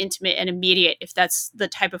face and intimate and immediate if that's the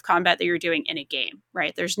type of combat that you're doing in a game,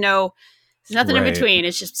 right? There's nothing in between.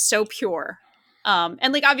 It's just so pure.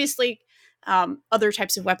 And like, obviously, other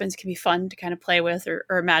types of weapons can be fun to kind of play with or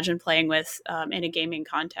imagine playing with in a gaming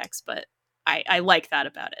context. But I like that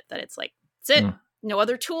about it, that it's like, that's it. No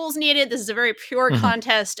other tools needed. This is a very pure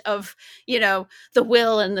contest of, the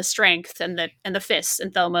will and the strength and the fists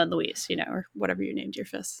and Thelma and Louise, or whatever you named your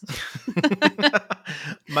fists.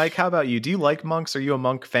 Mike, how about you? Do you like monks? Are you a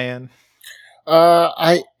monk fan?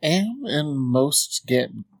 I am in most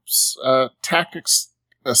games. Tactics,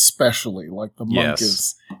 especially, like the monk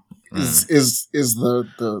is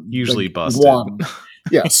the usually the busted one.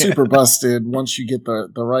 Yeah, super busted. Once you get the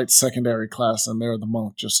right secondary class in there, the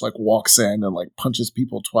monk just like walks in and like punches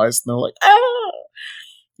people twice, and they're like,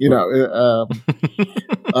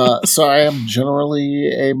 so I am generally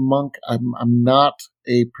a monk. I'm not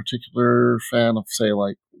a particular fan of, say,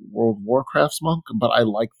 like World of Warcraft's monk, but I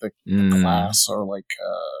like the class, or like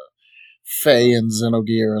Fae and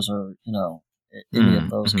Xenogears, or any of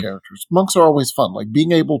those characters. Monks are always fun. Like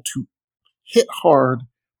being able to hit hard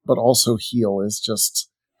but also heal is just,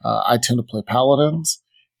 I tend to play paladins,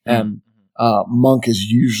 and monk is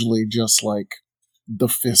usually just like the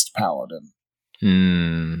fist paladin.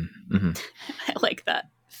 I like that.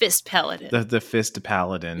 Fist paladin. The fist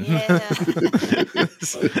paladin. Yeah.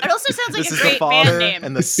 It also sounds like this a is great the father band name.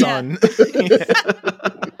 And the son.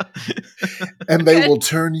 And they will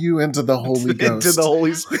turn you into the Holy Ghost. Into the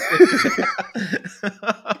Holy Spirit.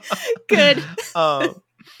 Good.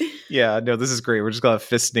 Yeah, no, this is great. We're just gonna have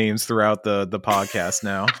fist names throughout the podcast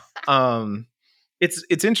now.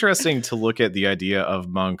 It's interesting to look at the idea of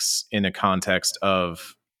monks in a context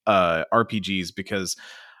of RPGs, because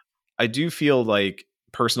I do feel like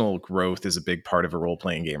personal growth is a big part of a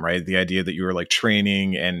role-playing game, right? The idea that you are like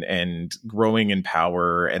training and growing in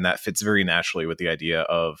power, and that fits very naturally with the idea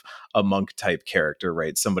of a monk type character,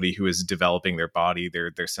 right? Somebody who is developing their body,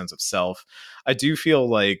 their sense of self. I do feel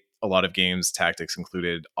like a lot of games, tactics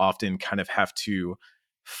included, often kind of have to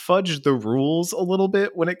fudge the rules a little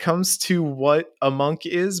bit when it comes to what a monk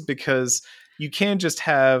is, because you can't just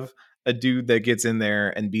have a dude that gets in there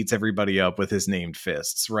and beats everybody up with his named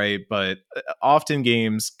fists, right? But often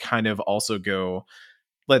games kind of also go,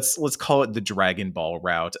 let's call it the Dragon Ball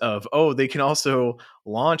route of, they can also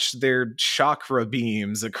launch their chakra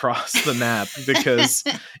beams across the map, because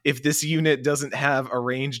if this unit doesn't have a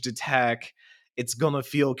ranged attack, it's gonna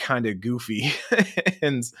feel kind of goofy.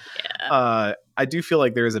 And I do feel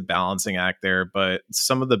like there is a balancing act there, but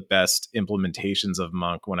some of the best implementations of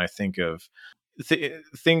monk, when I think of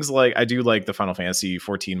things like, I do like the Final Fantasy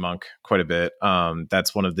 14 monk quite a bit.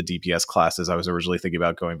 That's one of the DPS classes I was originally thinking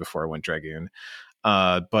about going before I went Dragoon.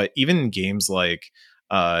 But even games like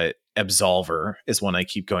Absolver is one I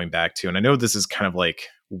keep going back to. And I know this is kind of like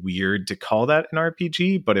weird to call that an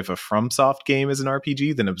RPG, but if a FromSoft game is an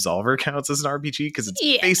RPG, then Absolver counts as an RPG, because it's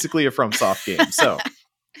basically a FromSoft game. So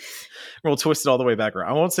we'll twist it all the way back around.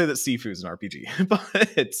 I won't say that Sifu is an RPG,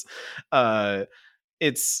 but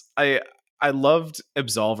I loved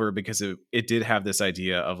Absolver because it did have this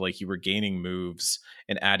idea of like you were gaining moves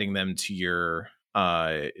and adding them to your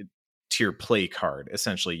to your play card.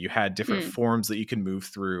 Essentially, you had different forms that you can move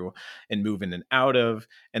through and move in and out of,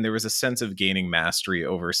 and there was a sense of gaining mastery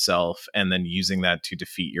over self and then using that to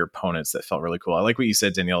defeat your opponents that felt really cool. I like what you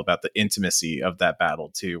said, Danielle, about the intimacy of that battle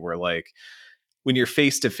too, where like when you're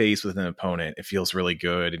face to face with an opponent, it feels really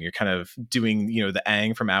good. And you're kind of doing, the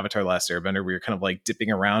Aang from Avatar Last Airbender, where you're kind of like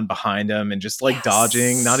dipping around behind them and just like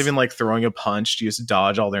dodging, not even like throwing a punch, you just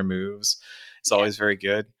dodge all their moves. It's always very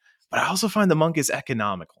good. But I also find the monk is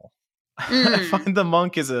economical. I find the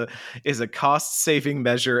monk is a cost saving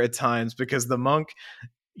measure at times, because the monk,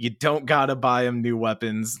 you don't gotta buy them new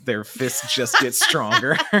weapons. Their fists just get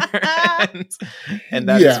stronger. and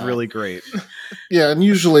that is really great. Yeah, and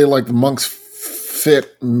usually like the monks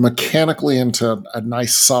fit mechanically into a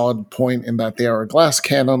nice solid point in that they are a glass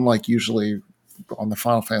cannon, like usually on the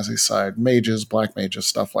Final Fantasy side, mages, black mages,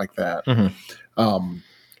 stuff like that.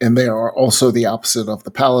 And they are also the opposite of the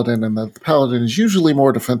paladin, and the paladin is usually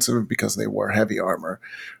more defensive because they wear heavy armor.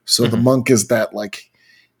 So the monk is that like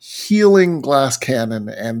healing glass cannon,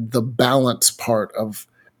 and the balance part of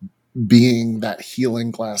being that healing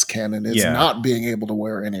glass cannon is not being able to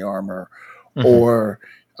wear any armor, or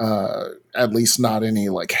at least not any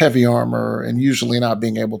like heavy armor, and usually not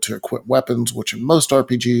being able to equip weapons, which in most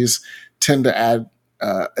RPGs tend to add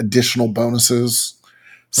additional bonuses.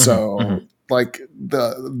 So like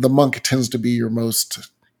the monk tends to be your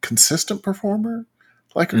most consistent performer,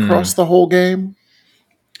 like across the whole game,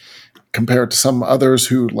 compared to some others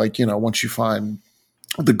who, like, once you find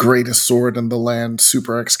the greatest sword in the land,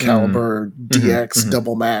 Super Excalibur, DX,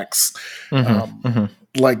 Double Max,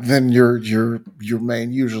 like then your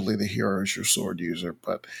main, usually the hero is your sword user,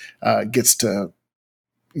 but gets to,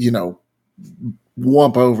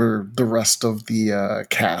 wump over the rest of the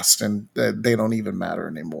cast, and they don't even matter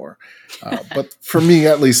anymore. But for me,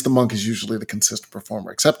 at least, the monk is usually the consistent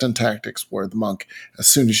performer, except in tactics, where the monk, as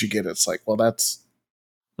soon as you get it, it's like, well, that's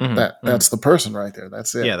the person right there.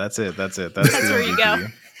 That's it. Yeah, that's it. That's where you go.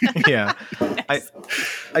 Yeah.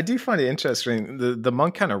 I do find it interesting. The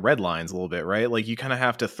monk kind of redlines a little bit, right? Like you kind of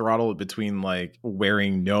have to throttle it between like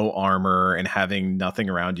wearing no armor and having nothing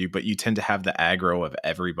around you, but you tend to have the aggro of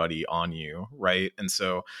everybody on you, right? And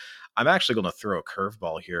so I'm actually going to throw a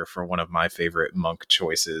curveball here for one of my favorite monk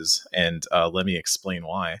choices, and let me explain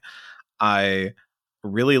why. I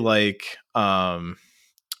really like oh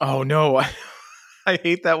no, I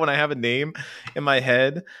hate that when I have a name in my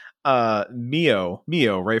head. Mio,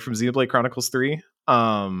 right, from Xenoblade Chronicles 3.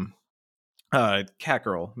 Cat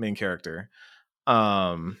girl, main character.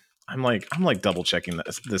 I'm like double checking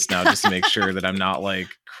this now just to make sure that I'm not like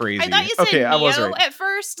crazy. I thought you said Neo I was right. At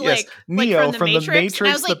first, yes, Neo from the Matrix. And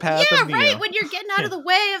I was like, the path of Neo. Right. When you're getting out of the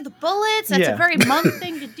way of the bullets, that's a very monk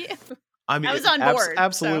thing to do. I mean, I was on board.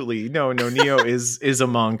 Absolutely. So. No. Neo is a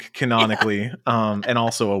monk canonically, and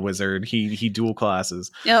also a wizard. He dual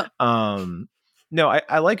classes. Yep. No,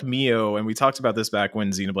 I like Mio, and we talked about this back when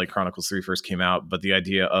Xenoblade Chronicles 3 first came out, but the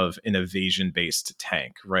idea of an evasion-based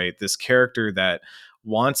tank, right? This character that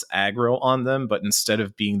wants aggro on them, but instead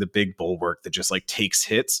of being the big bulwark that just like takes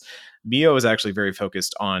hits, Mio is actually very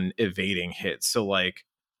focused on evading hits. So like,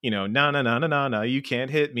 no, you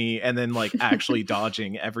can't hit me, and then like actually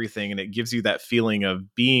dodging everything, and it gives you that feeling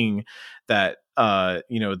of being that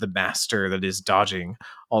the master that is dodging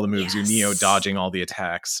all the moves. You're Neo dodging all the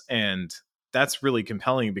attacks, and that's really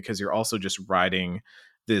compelling because you're also just riding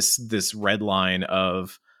this red line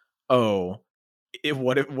of,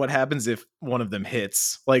 what happens if one of them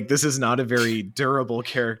hits? Like, this is not a very durable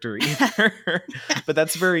character either, but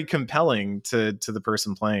that's very compelling to the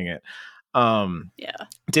person playing it.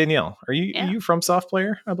 Danielle, are you from Soft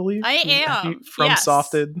player? I believe I am. From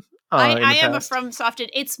Softed. I am a from Softed.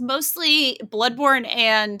 It's mostly Bloodborne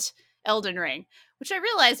and Elden Ring, which I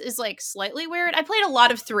realize is like slightly weird. I played a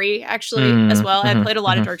lot of 3 actually as well. I played a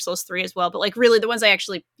lot of Dark Souls 3 as well, but like really the ones I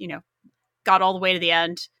actually, got all the way to the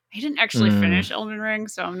end. I didn't actually finish Elden Ring,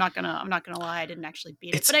 so I'm not gonna lie, I didn't actually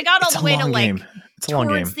beat it. But I got all the way to like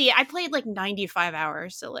towards the I played like 95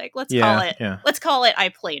 hours, so like let's call it I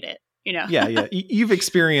played it. Yeah. You've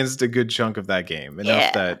experienced a good chunk of that game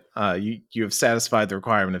enough that you have satisfied the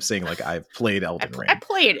requirement of saying like I've played Elden Ring. I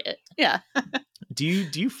played it. Yeah. Do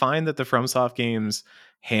you find that the FromSoft games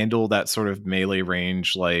handle that sort of melee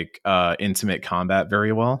range, like intimate combat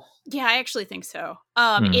very well? Yeah, I actually think so.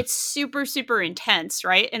 It's super, super intense,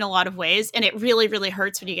 right? In a lot of ways. And it really, really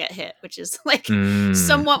hurts when you get hit, which is like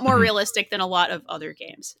somewhat more realistic than a lot of other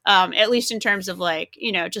games. At least in terms of like,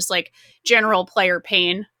 just like general player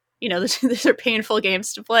pain. These are painful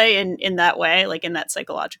games to play in that way, like in that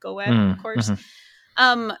psychological way, of course.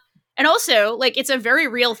 And also, like, it's a very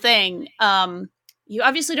real thing. you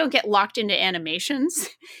obviously don't get locked into animations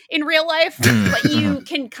in real life, but you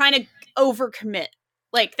can kind of overcommit.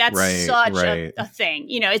 Like that's such a thing.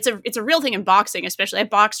 You know, it's a real thing in boxing, especially. I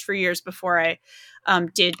boxed for years before I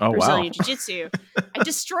did Brazilian Jiu-Jitsu. I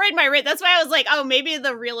destroyed my wrist. That's why I was like, oh, maybe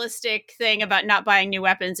the realistic thing about not buying new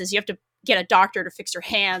weapons is you have to get a doctor to fix your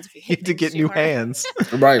hands. If you have to get new hands.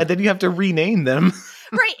 Right. And then you have to rename them.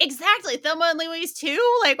 Right, exactly. Thelma and Louise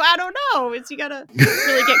 2? Like, well, I don't know. You gotta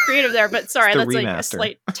really get creative there. But sorry, that's remaster. Like a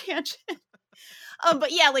slight tangent.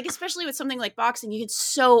 But yeah, like especially with something like boxing, you can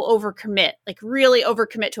so overcommit, like really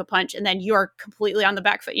overcommit to a punch, and then you're completely on the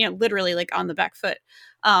back foot, you know, literally like on the back foot.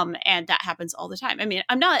 And that happens all the time. I mean,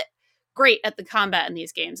 I'm not great at the combat in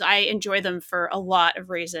these games. I enjoy them for a lot of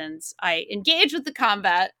reasons. I engage with the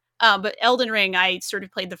combat, but Elden Ring, I sort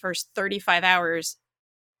of played the first 35 hours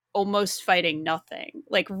almost fighting nothing.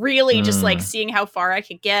 Like really just like seeing how far I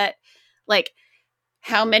could get, like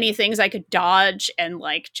how many things I could dodge and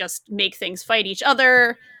like just make things fight each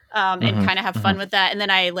other, and kind of have fun with that. And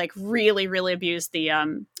then I like really, really abused the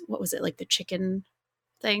what was it, like the chicken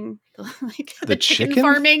thing, like the chicken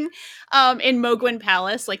farming in Mogwin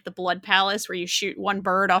Palace, like the Blood Palace, where you shoot one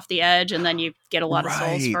bird off the edge and then you get a lot of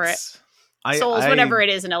souls for it. Whatever it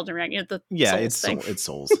is in Elden Ring, you know, it's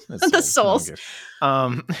souls. It's the souls.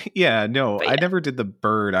 I never did the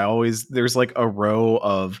bird. There's like a row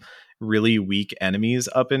of really weak enemies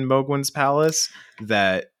up in Mogwin's Palace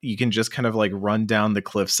that you can just kind of like run down the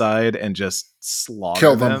cliffside and just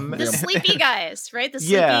slaughter them. The sleepy guys, right? The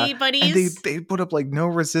sleepy buddies. And they put up like no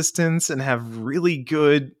resistance and have really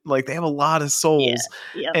good, like they have a lot of souls.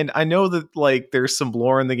 Yeah. And I know that like there's some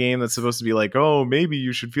lore in the game that's supposed to be like, oh, maybe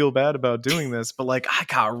you should feel bad about doing this, but like I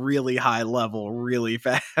got really high level really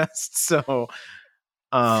fast. So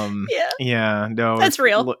no, that's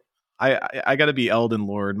real. I gotta be Elden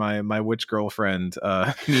Lord. My witch girlfriend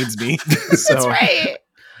needs me. That's right.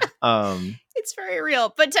 It's very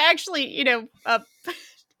real. But to actually, you know,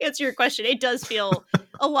 answer your question, it does feel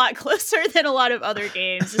a lot closer than a lot of other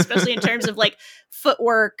games, especially in terms of like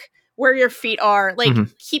footwork, where your feet are. Like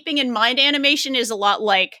keeping in mind animation is a lot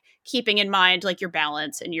like keeping in mind like your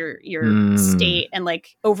balance and your state, and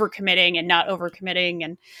like overcommitting and not overcommitting,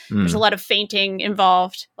 and there's a lot of feinting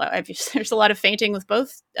involved. There's a lot of feinting with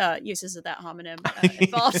both uses of that homonym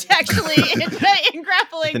involved actually in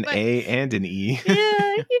grappling. With an A and an E.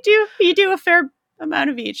 Yeah, you do a fair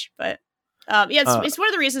amount of each, but it's one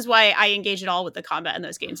of the reasons why I engage at all with the combat in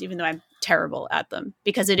those games, even though I'm terrible at them,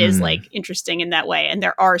 because it is like interesting in that way, and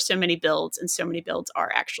there are so many builds, and so many builds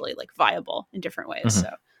are actually like viable in different ways. So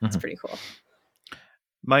it's pretty cool.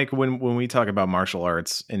 Mike, when we talk about martial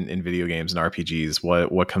arts in video games and RPGs,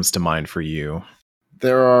 what comes to mind for you?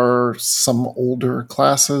 There are some older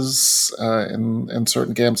classes in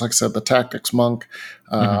certain games. Like I said, the Tactics Monk.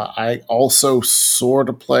 I also sort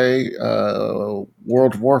of play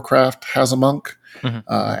World of Warcraft has a monk.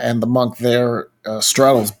 And the monk there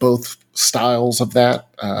straddles both styles of that.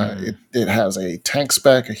 It has a tank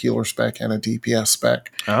spec, a healer spec, and a DPS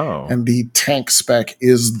spec. Oh. And the tank spec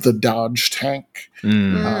is the dodge tank.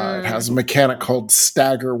 It has a mechanic called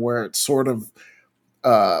stagger, where it sort of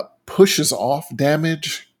pushes off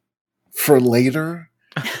damage for later.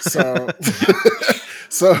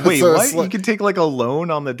 So wait, what? You can take like a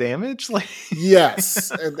loan on the damage? Like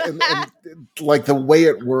yes. And like the way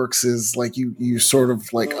it works is like you sort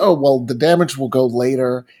of like, oh, well, the damage will go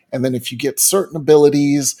later. And then if you get certain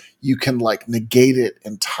abilities, you can like negate it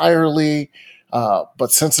entirely.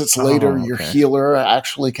 But since it's later, your healer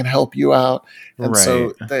actually can help you out. And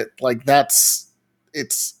so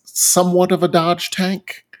it's somewhat of a dodge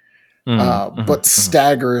tank. But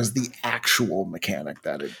stagger is the actual mechanic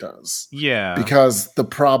that it does. Yeah. Because the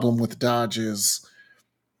problem with dodge is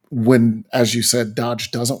when, as you said,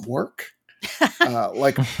 dodge doesn't work.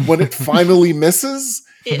 Like when it finally misses,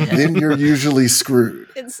 then you're usually screwed.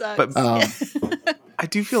 It sucks. But I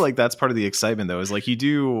do feel like that's part of the excitement, though, is like you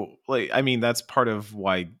do like, I mean, that's part of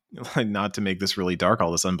why, like, not to make this really dark all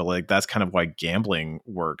of a sudden, but like that's kind of why gambling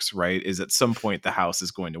works, right? Is at some point the house is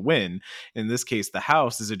going to win. In this case, the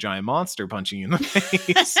house is a giant monster punching you in the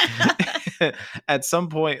face. At some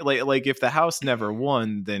point, like if the house never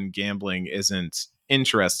won, then gambling isn't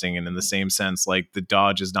interesting. And in the same sense, like the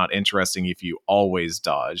dodge is not interesting if you always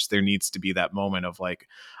dodge. There needs to be that moment of like,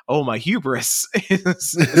 oh, my hubris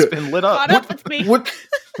has been lit up.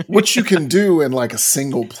 What you can do in like a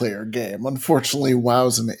single player game. Unfortunately,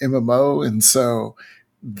 WoW's an MMO, and so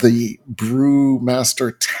the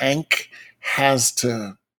Brewmaster tank has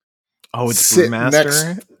to it's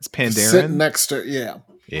Brewmaster? It's Pandaren? Sit next to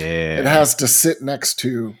it has to sit next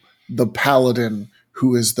to the Paladin,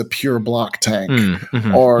 who is the pure block tank,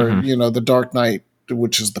 or you know, the Dark Knight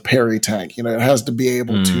which is the parry tank. You know, it has to be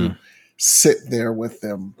able to sit there with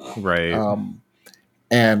them. Right.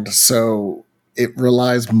 And so it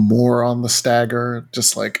relies more on the stagger,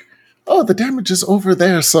 just like, oh, the damage is over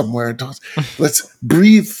there somewhere. Let's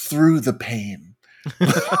breathe through the pain.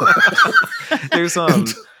 There's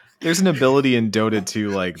an ability in Dota 2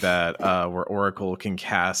 like that where Oracle can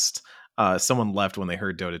cast someone left when they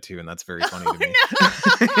heard Dota 2, and that's very funny to me. No.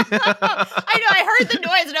 I know, I heard the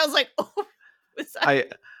noise and I was like, oh.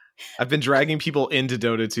 I've been dragging people into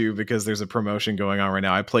Dota 2 because there's a promotion going on right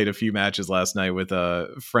now. I played a few matches last night with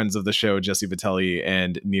friends of the show, Jesse Vitelli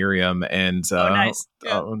and Nerium, and nice.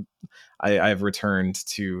 Yeah. I've returned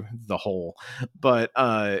to the hole. But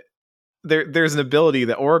there's an ability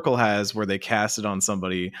that Oracle has where they cast it on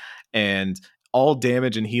somebody, and all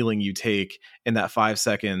damage and healing you take in that 5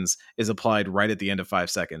 seconds is applied right at the end of 5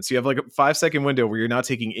 seconds. So you have like a 5-second window where you're not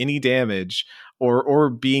taking any damage or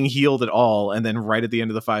being healed at all. And then right at the end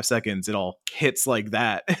of the 5 seconds, it all hits like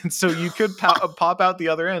that. And so you could pop out the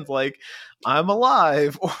other end like, I'm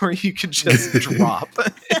alive, or you could just drop.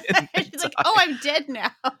 It's like, oh, I'm dead now.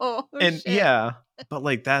 Oh, and shit. Yeah, but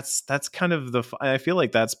like that's kind of I feel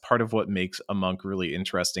like that's part of what makes a monk really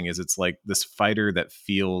interesting, is it's like this fighter that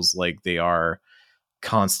feels like they are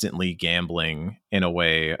constantly gambling in a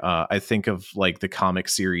way. I think of like the comic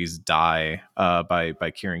series Die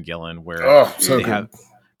by Kieran Gillen, where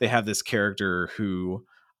they have this character who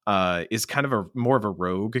is kind of more of a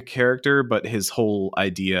rogue character, but his whole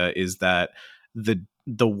idea is that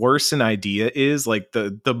the worse an idea is, like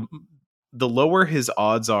the lower his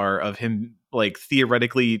odds are of him, like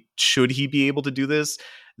theoretically, should he be able to do this,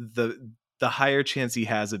 the higher chance he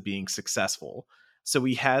has of being successful. So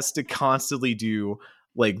he has to constantly do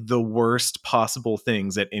like the worst possible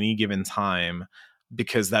things at any given time,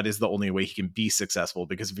 because that is the only way he can be successful.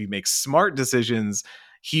 Because if he makes smart decisions,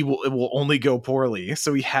 it will only go poorly.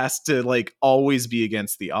 So he has to like always be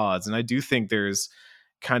against the odds. And I do think there's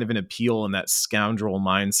kind of an appeal in that scoundrel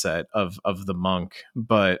mindset of the monk.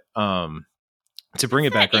 But to bring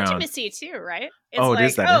it back around, intimacy too, right? It's it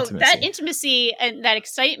is that intimacy. That intimacy and that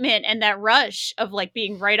excitement and that rush of like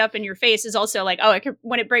being right up in your face is also like, oh,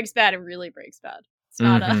 when it breaks bad, it really breaks bad. It's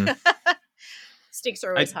not stakes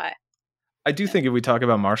are always high. I do think if we talk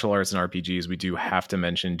about martial arts and RPGs, we do have to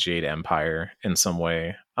mention Jade Empire in some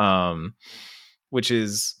way, which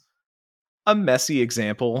is a messy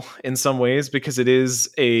example in some ways, because it is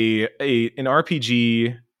an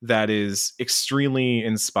RPG that is extremely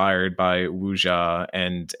inspired by wuxia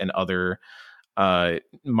and other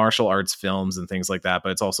martial arts films and things like that,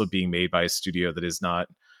 but it's also being made by a studio that is not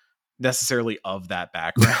necessarily of that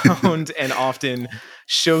background and often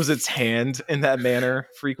shows its hand in that manner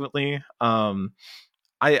frequently.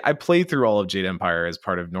 I played through all of Jade Empire as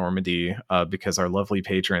part of Normandy because our lovely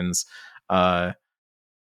patrons got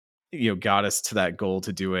us to that goal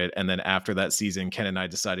to do it. And then after that season, Ken and I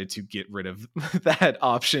decided to get rid of that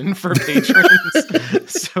option for patrons.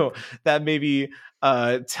 So that maybe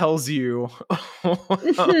tells you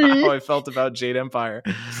how I felt about Jade Empire.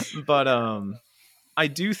 But I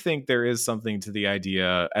do think there is something to the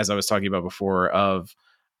idea, as I was talking about before, of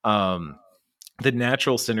the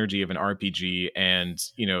natural synergy of an RPG and,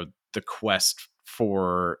 the quest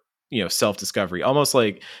for self-discovery. Almost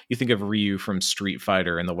like you think of Ryu from Street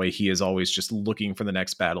Fighter and the way he is always just looking for the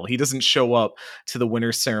next battle. He doesn't show up to the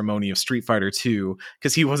winner's ceremony of Street Fighter 2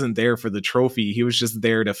 because he wasn't there for the trophy. He was just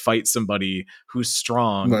there to fight somebody who's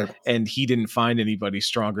strong, right. And he didn't find anybody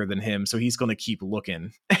stronger than him, so he's going to keep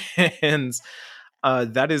looking. And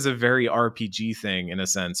that is a very RPG thing in a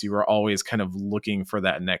sense. You are always kind of looking for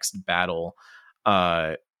that next battle.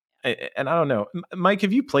 And I don't know, Mike,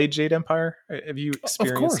 have you played Jade Empire? Have you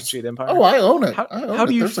experienced Jade Empire? Oh, I own it. How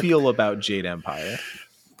do you feel about Jade Empire?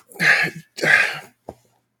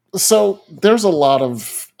 So there's a lot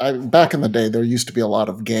of, back in the day, there used to be a lot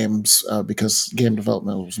of games because game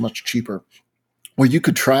development was much cheaper, where you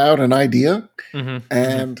could try out an idea,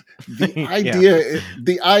 and the idea,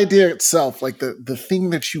 the idea itself, like the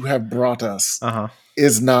thing that you have brought us,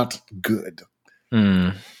 is not good.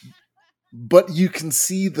 But you can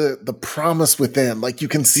see the promise within, like you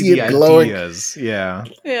can see it glowing. Ideas. Yeah.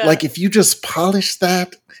 Like if you just polished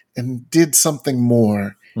that and did something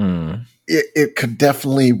more, it could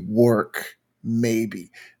definitely work. Maybe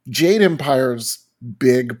Jade Empire's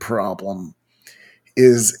big problem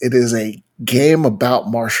is it is a game about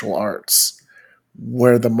martial arts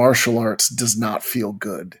where the martial arts does not feel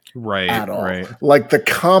good at all. Right. Like the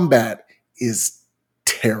combat is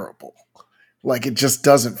terrible. Like it just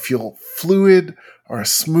doesn't feel fluid or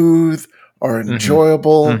smooth or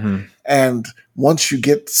enjoyable. And And once you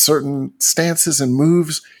get certain stances and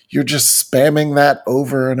moves, you're just spamming that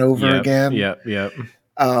over and over again. Yep.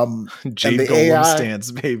 And Jade the Golem AI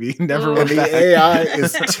stance, baby. Never and went the back. AI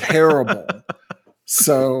is terrible.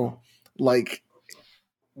 So like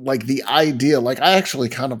the idea, like I actually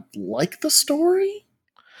kind of like the story.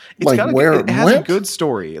 It has a good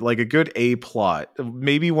story, like a good A plot,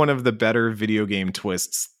 maybe one of the better video game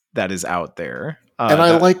twists that is out there. And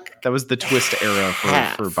that was the twist era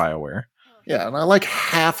for BioWare. Yeah, and I like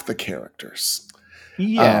half the characters.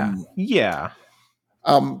 Yeah.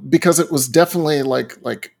 Because it was definitely like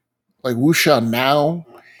Wuxia now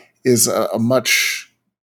is a much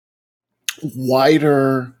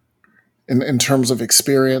wider in terms of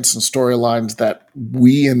experience and storylines that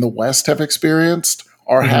we in the West have experienced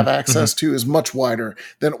or have access to is much wider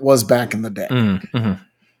than it was back in the day.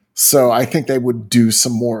 So I think they would do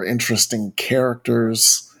some more interesting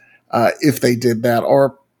characters if they did that,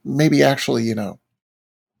 or maybe actually,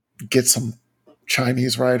 get some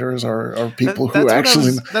Chinese writers or people who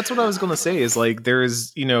actually. That's what I was going to say. Is like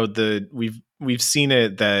there's we've seen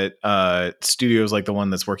it that studios like the one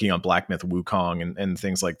that's working on Black Myth Wukong and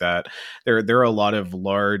things like that. There are a lot of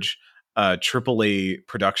large AAA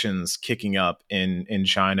productions kicking up in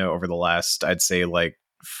China over the last, I'd say, like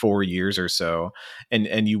 4 years or so,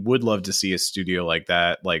 and you would love to see a studio like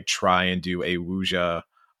that like try and do a wuxia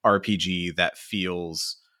RPG that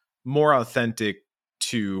feels more authentic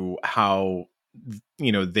to how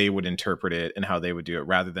they would interpret it and how they would do it,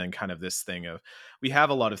 rather than kind of this thing of, we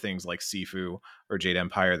have a lot of things like Sifu or Jade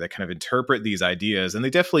Empire that kind of interpret these ideas, and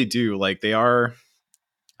they definitely do, like they are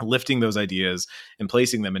lifting those ideas and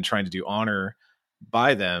placing them and trying to do honor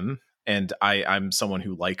by them. And I'm someone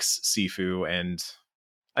who likes Sifu, and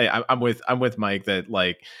I'm with Mike that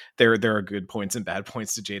like there are good points and bad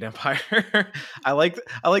points to Jade Empire. I like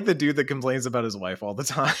the dude that complains about his wife all the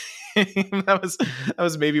time. that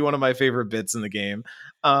was maybe one of my favorite bits in the game.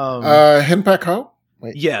 Henpeck Ho?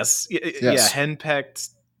 Wait. Yes. Yeah, Henpecked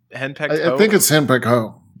Ho. I think it's Henpeck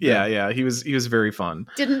Ho. Yeah, he was very fun.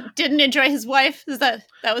 Didn't enjoy his wife. Is that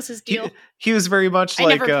was his deal? He was very much I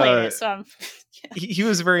never played it, so he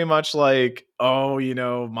was very much like, oh,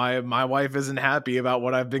 my wife isn't happy about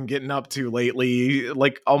what I've been getting up to lately.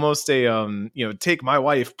 Like almost a take my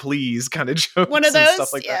wife, please kind of joke. One of those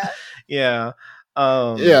stuff like that. Yeah.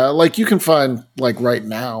 Like you can find like right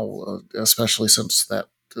now, especially since that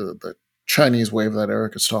the Chinese wave that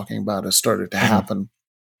Eric is talking about has started to happen.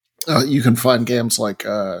 You can find games like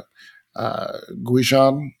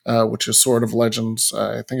Guizhan, which is Sword of Legends.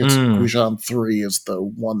 I think it's Guizhan 3 is the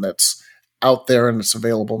one that's out there and it's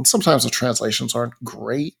available. And sometimes the translations aren't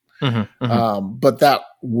great, but that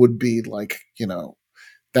would be like,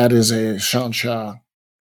 that is a Shansha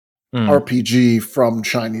RPG from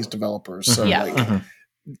Chinese developers. So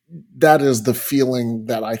that is the feeling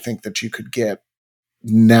that I think that you could get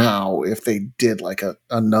now if they did like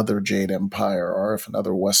another Jade Empire, or if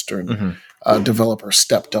another Western developer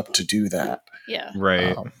stepped up to do that. Yeah.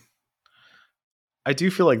 Right. I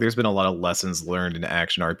do feel like there's been a lot of lessons learned in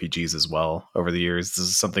action RPGs as well over the years. This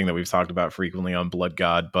is something that we've talked about frequently on Blood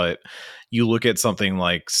God, but you look at something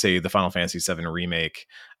like, say, the Final Fantasy VII Remake,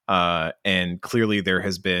 and clearly there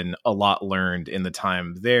has been a lot learned in the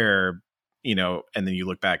time there, and then you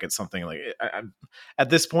look back at something like, at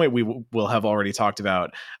this point, we will have already talked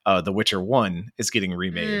about The Witcher 1 is getting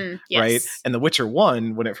remade, right? And The Witcher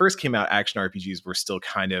 1, when it first came out, action RPGs were still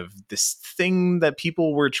kind of this thing that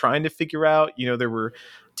people were trying to figure out. There were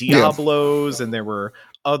Diablos and there were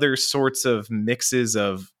other sorts of mixes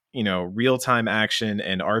of, real-time action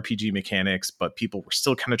and RPG mechanics, but people were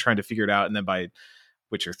still kind of trying to figure it out. And then by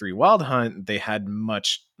Witcher 3 Wild Hunt, they had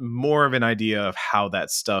much more of an idea of how that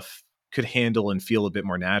stuff could handle and feel a bit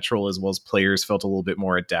more natural, as well as players felt a little bit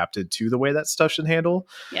more adapted to the way that stuff should handle.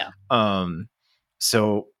 Yeah.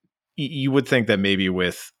 So you would think that maybe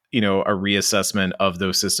with, a reassessment of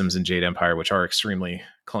those systems in Jade Empire, which are extremely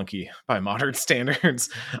clunky by modern standards,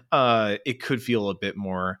 it could feel a bit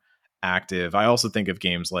more active. I also think of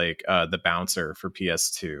games like The Bouncer for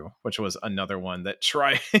PS2, which was another one that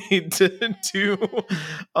tried to do,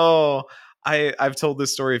 I've told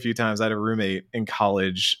this story a few times. I had a roommate in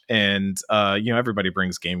college, and everybody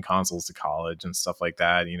brings game consoles to college and stuff like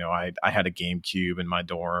that. I had a GameCube in my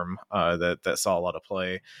dorm that saw a lot of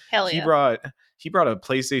play. Hell yeah. He brought a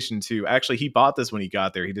PlayStation 2. Actually, he bought this when he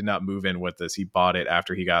got there. He did not move in with this. He bought it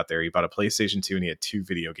after he got there. He bought a PlayStation 2 and he had 2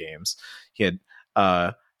 video games. He had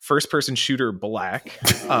first-person shooter Black,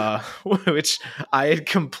 which I had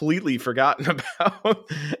completely forgotten about,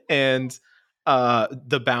 and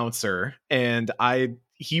The Bouncer. And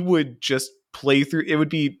he would just play through. It would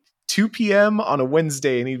be 2 p.m. on a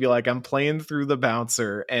Wednesday, and he'd be like, I'm playing through the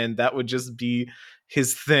bouncer, and that would just be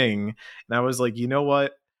his thing. And I was like, you know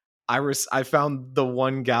what? I found the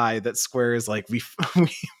one guy that Square is like, we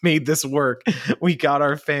made this work. We got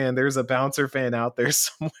our fan. There's a bouncer fan out there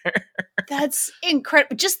somewhere. That's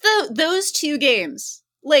incredible. Just those 2 games,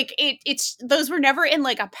 like it's those were never in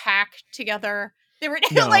like a pack together. They were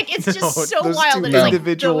like it's just so wild that it's like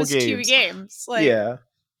individual those games. 2 games. Like, yeah,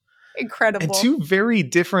 incredible. And 2 very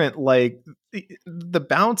different. Like the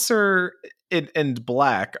bouncer and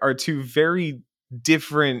Black are 2 very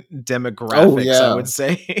different demographics. I would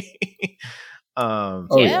say.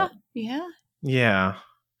 Yeah.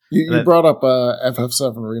 You brought up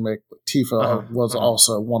FF7 remake. Tifa was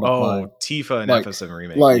also one of my. Tifa and FF7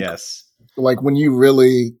 remake. Yes, like when you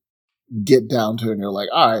really get down to it, and you're like,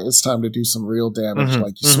 all right, it's time to do some real damage.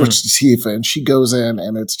 Like you switch to Tifa, and she goes in,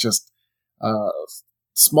 and it's just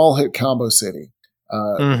small hit combo city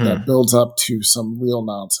that builds up to some real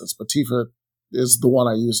nonsense. But Tifa is the one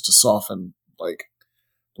I use to soften.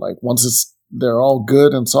 Like once they're all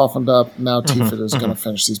good and softened up, now Tifa is going to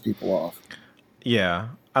finish these people off. Yeah,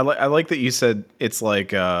 I like that you said it's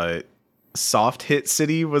like soft hit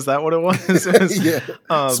city. Was that what it was? Yeah,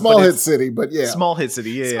 small hit city, but yeah, small hit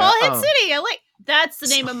city. Yeah, small hit city. I like that's the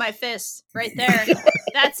name of my fist right there.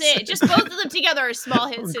 That's it. Just both of them together are small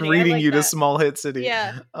hit city. Greeting you to small hit city.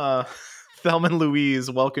 Yeah. Thelma and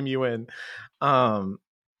Louise, welcome you in. I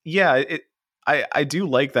do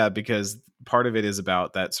like that because part of it is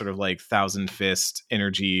about that sort of like thousand fist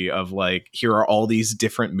energy of like, here are all these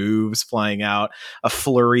different moves flying out, a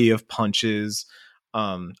flurry of punches.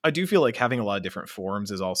 I do feel like having a lot of different forms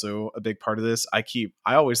is also a big part of this. I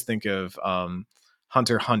always think of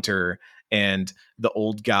Hunter x Hunter and the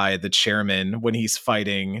old guy, the chairman, when he's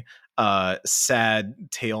fighting sad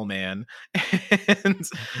tail man. And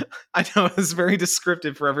I know it's very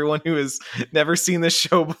descriptive for everyone who has never seen this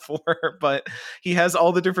show before, but he has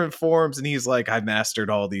all the different forms and he's like, I mastered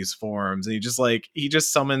all these forms. And he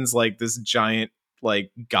just summons like this giant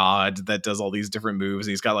like god that does all these different moves.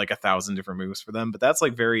 He's got like 1,000 different moves for them, but that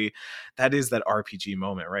is that RPG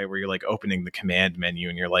moment, right? Where you're like opening the command menu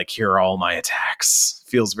and you're like, here are all my attacks.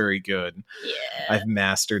 Feels very good. Yeah, I've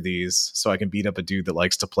mastered these so I can beat up a dude that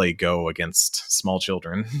likes to play Go against small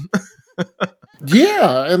children.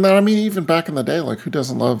 Yeah, and then I mean, even back in the day, like who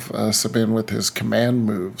doesn't love Sabin with his command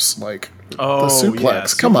moves, like the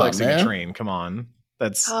suplex? Yeah. Come on, man! Train, come on.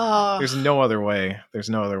 There's no other way.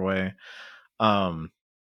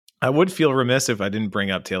 I would feel remiss if I didn't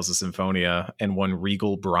bring up Tales of Symphonia and one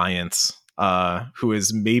Regal Bryant, who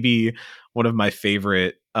is maybe one of my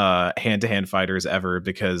favorite hand-to-hand fighters ever,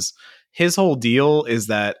 because his whole deal is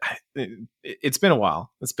that it's been a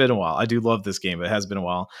while. I do love this game, but it has been a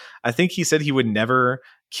while. I think he said he would never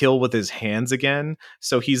kill with his hands again,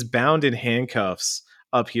 so he's bound in handcuffs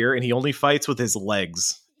up here, and he only fights with his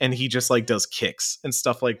legs, and he just like does kicks and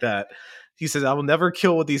stuff like that. He says, I will never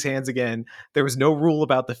kill with these hands again. There was no rule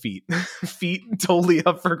about the feet. Feet totally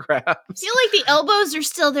up for grabs. I feel like the elbows are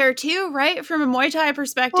still there too, right? From a Muay Thai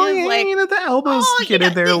perspective. Oh, yeah, like, the elbows get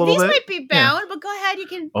in there a little these bit. These might be bound, but go ahead. You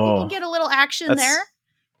can get a little action there.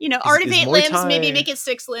 Art of 8 limbs, Thai... maybe make it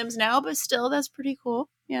 6 limbs now, but still, that's pretty cool.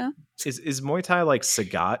 Yeah. Is Muay Thai like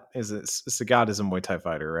Sagat? Sagat is a Muay Thai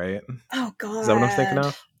fighter, right? Oh, God. Is that what I'm thinking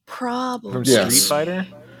of? Probably. From Street Fighter?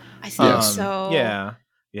 I think so. Yeah.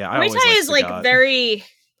 Muay Thai is like very,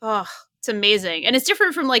 it's amazing. And it's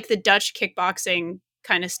different from like the Dutch kickboxing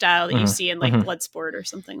kind of style that you see in like Bloodsport or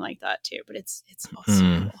something like that too. But it's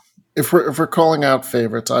awesome. If we're calling out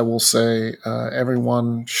favorites, I will say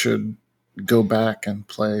everyone should go back and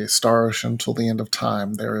play Star Ocean till the end of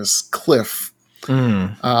time. There is Cliff.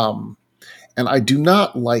 And I do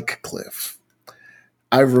not like Cliff.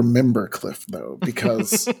 I remember Cliff though,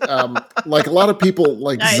 because like a lot of people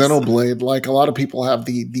like Xenoblade, like a lot of people have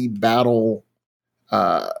the battle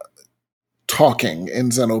talking in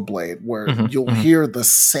Xenoblade where you'll hear the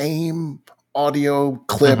same audio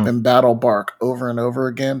clip and battle bark over and over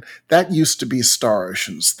again. That used to be Star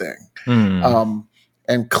Ocean's thing.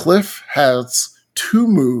 And Cliff has 2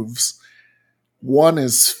 moves. One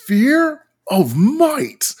is Fear of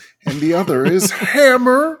Might, and the other is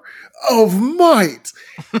Hammer of Might.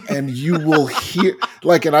 And you will hear,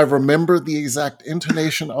 like, and I remember the exact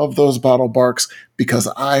intonation of those battle barks because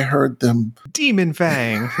I heard them. Demon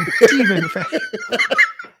Fang. Demon Fang.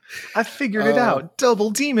 I figured it out. Double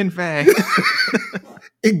Demon Fang.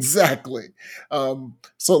 Exactly.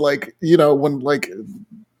 So, like, you know, when, like,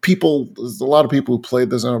 there's a lot of people who played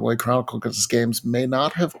the Xenoblade Chronicles games may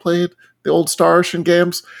not have played the old Star Ocean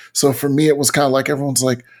games. So for me, it was kind of like everyone's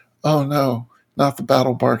like, oh no, not the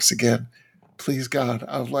battle barks again. please God.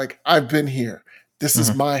 I was like, I've been here. This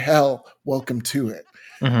is my hell. Welcome to it.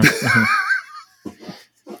 I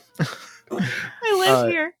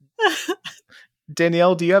live here.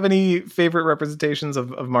 Danielle, do you have any favorite representations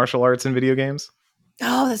of martial arts in video games?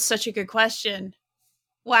 Oh, that's such a good question.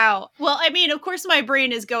 Wow. Well, I mean, of course my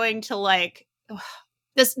brain is going to like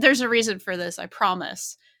this. There's a reason for this, I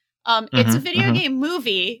promise. It's a video game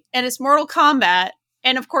movie and it's Mortal Kombat.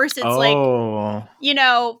 And of course it's like, you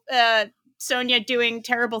know, Sonya doing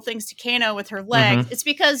terrible things to Kano with her legs. It's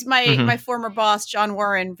because my former boss, John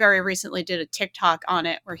Warren, very recently did a TikTok on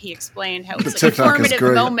it where he explained how it was like a formative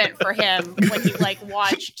moment for him when he like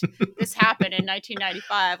watched this happen in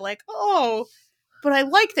 1995. Like, oh, but I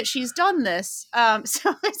like that she's done this.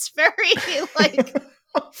 So it's very like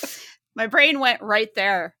my brain went right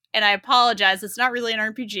there. And I apologize. It's not really an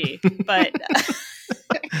RPG, but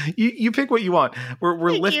you pick what you want.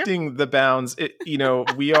 We're lifting the bounds.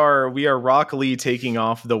 We are Rock Lee taking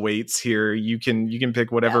off the weights here. You can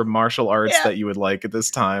pick whatever martial arts that you would like at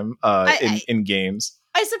this time in games.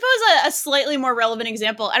 I suppose a slightly more relevant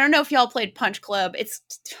example. I don't know if y'all played Punch Club. It's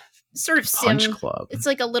sort of Punch Club. It's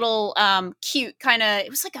like a little cute kind of. It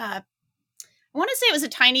was like I want to say it was a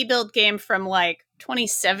tiny build game from like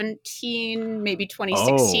 2017, maybe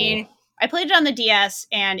 2016. I played it on the DS,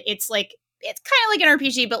 and it's kind of like an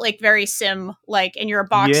RPG, but like very sim like, and you're a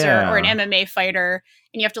boxer or an MMA fighter,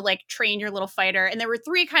 and you have to like train your little fighter. And there were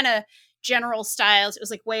 3 kind of general styles. It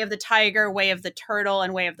was like Way of the Tiger, Way of the Turtle,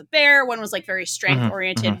 and Way of the Bear. One was like very strength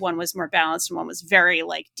oriented, one was more balanced, and one was very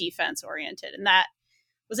like defense oriented. And that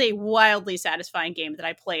was a wildly satisfying game that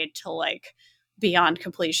I played to like beyond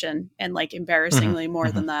completion and like embarrassingly more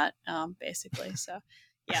than that, basically. So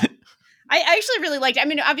yeah. I actually really liked it. I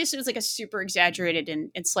mean, obviously it was like a super exaggerated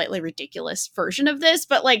and slightly ridiculous version of this,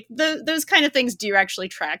 but like those kind of things do actually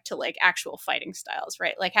track to like actual fighting styles,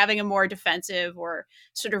 right? Like having a more defensive or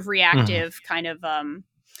sort of reactive kind of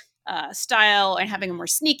style, and having a more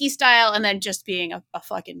sneaky style, and then just being a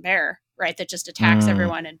fucking bear, right? That just attacks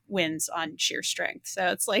everyone and wins on sheer strength. So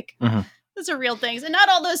it's like, those are real things. And not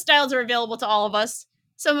all those styles are available to all of us.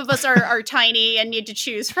 Some of us are tiny and need to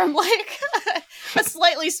choose from like a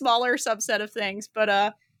slightly smaller subset of things,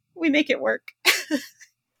 but we make it work.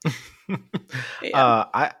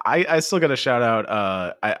 I still got to shout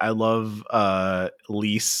out. I love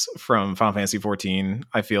Lise from Final Fantasy 14.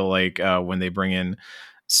 I feel like when they bring in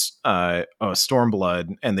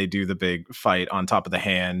Stormblood and they do the big fight on top of the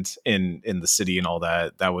hand in the city and all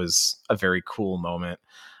that, that was a very cool moment.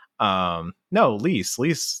 No, Lise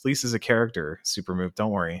is a character. Super move.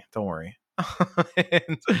 Don't worry.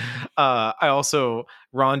 And I also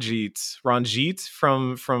Ranjit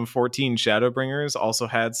from 14 Shadowbringers also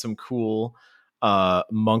had some cool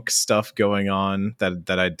monk stuff going on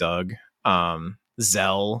that I dug.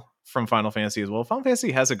 Zell from Final Fantasy as well. Final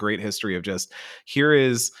Fantasy has a great history of just, here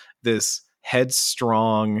is this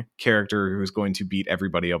headstrong character who's going to beat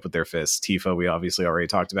everybody up with their fists. Tifa, we obviously already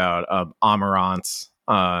talked about. Amarant,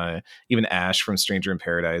 even Ash from Stranger in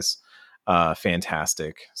Paradise.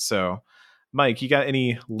 Fantastic. So Mike, you got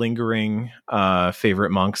any lingering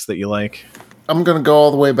favorite monks that you like? I'm gonna go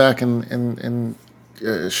all the way back and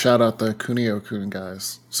shout out the Kunio-kun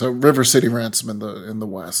guys. So River City Ransom in the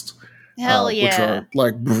West. Hell yeah. Which are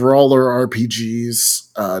like brawler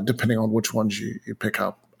RPGs, depending on which ones you pick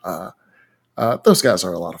up. Those guys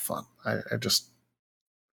are a lot of fun. I just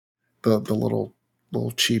the little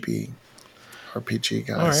cheapy RPG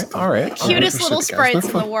guys. All right. Cutest little sprites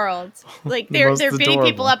in the world. Like they're beating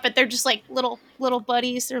people up, but they're just like little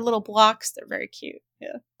buddies. They're little blocks. They're very cute.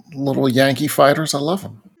 Yeah. Little Yankee fighters. I love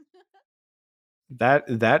them.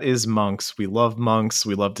 That is monks. We love monks.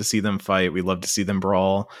 We love to see them fight. We love to see them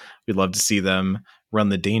brawl. We love to see them run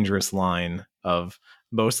the dangerous line of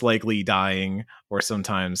most likely dying or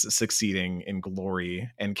sometimes succeeding in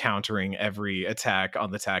glory and countering every attack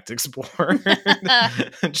on the tactics board.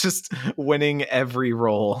 Just winning every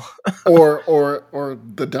roll. or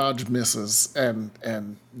the dodge misses and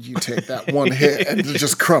you take that one hit and it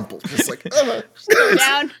just crumbles. Just like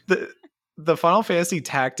down. The Final Fantasy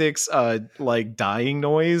Tactics like dying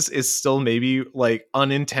noise is still maybe like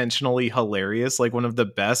unintentionally hilarious. Like one of the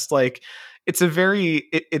best. Like it's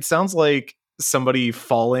it sounds like somebody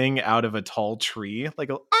falling out of a tall tree, like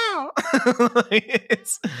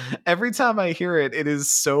it's every time I hear it, it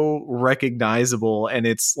is so recognizable and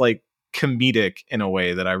it's like comedic in a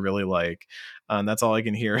way that I really like. And that's all I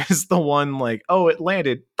can hear is the one like, oh, it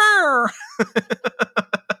landed. I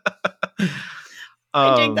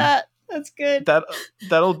dig that. That's good.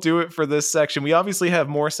 That'll do it for this section. We obviously have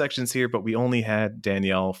more sections here, but we only had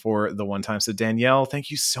Danielle for the one time. So Danielle,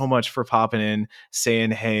 thank you so much for popping in,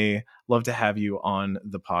 saying hey, love to have you on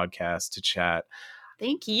the podcast to chat.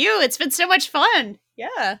 Thank you. It's been so much fun.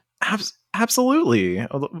 Yeah. Absolutely.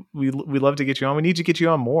 We love to get you on. We need to get you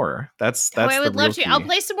on more. That's I would love to. key. I'll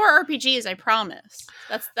play some more RPGs. I promise.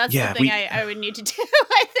 That's the thing I would need to do.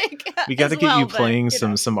 I think we got to get you playing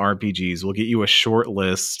some RPGs. We'll get you a short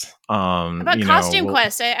list. About Costume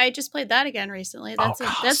Quest. I just played that again recently. That's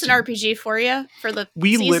an RPG for you for the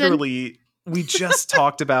season. We just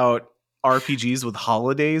talked about RPGs with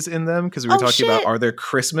holidays in them because we were talking about, are there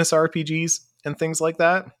Christmas RPGs and things like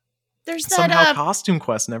that? There's somehow Costume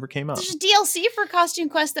Quest never came up. There's a DLC for Costume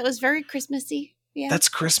Quest that was very Christmassy. Yeah, that's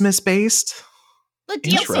Christmas based. The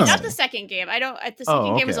DLC, not the second game. The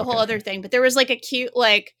second game was a whole other thing, but there was like a cute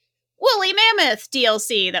like woolly mammoth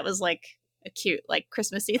DLC that was like a cute like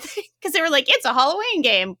Christmassy thing because they were like, it's a Halloween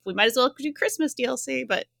game. We might as well do Christmas DLC,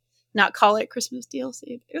 but not call it Christmas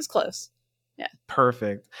DLC. It was close. Yeah.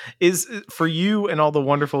 Perfect. Is for you and all the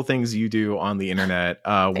wonderful things you do on the internet.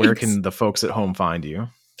 Where can the folks at home find you?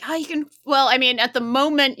 You can. Well, I mean, at the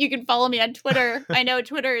moment, you can follow me on Twitter. I know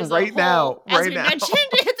Twitter is right now. As we mentioned,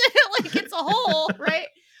 it's a hole, right?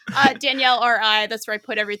 Danielle RI. That's where I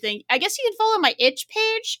put everything. I guess you can follow my itch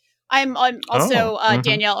page. I'm also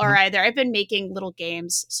Danielle RI there. I've been making little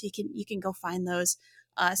games, so you can go find those.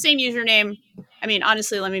 Same username. I mean,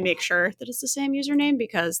 honestly, let me make sure that it's the same username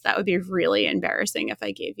because that would be really embarrassing if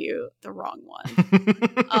I gave you the wrong one.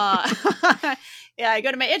 Yeah, I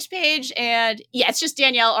go to my itch page and it's just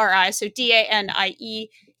Danielle RI. So DANIELLERI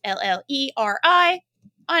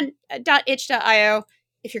on .itch.io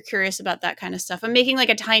if you're curious about that kind of stuff. I'm making like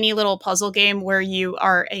a tiny little puzzle game where you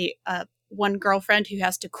are a one girlfriend who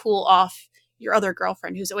has to cool off your other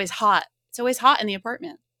girlfriend who's always hot. It's always hot in the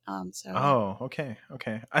apartment. Okay.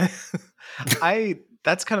 I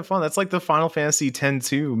that's kind of fun. That's like the Final Fantasy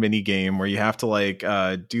X-2 mini game where you have to like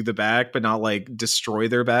do the back, but not like destroy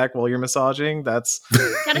their back while you're massaging. That's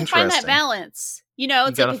gotta find that balance.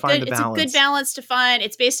 It's a good balance to find.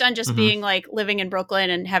 It's based on just being like living in Brooklyn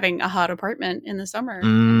and having a hot apartment in the summer.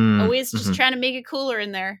 Always just trying to make it cooler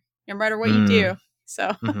in there, no matter what you do.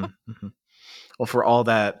 So, well, for all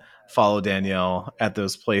that, follow Danielle at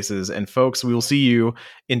those places. And folks, we will see you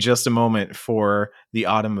in just a moment for the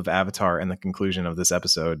Autumn of Avatar and the conclusion of this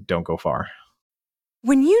episode. Don't go far.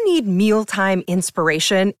 When you need mealtime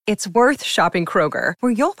inspiration, it's worth shopping Kroger,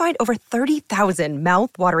 where you'll find over 30,000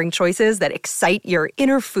 mouth-watering choices that excite your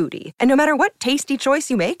inner foodie. And no matter what tasty choice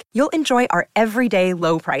you make, you'll enjoy our everyday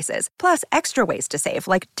low prices, plus extra ways to save,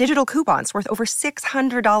 like digital coupons worth over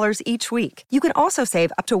 $600 each week. You can also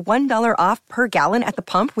save up to $1 off per gallon at the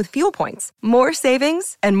pump with fuel points. More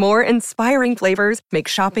savings and more inspiring flavors make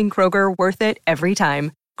shopping Kroger worth it every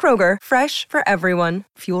time. Kroger, fresh for everyone.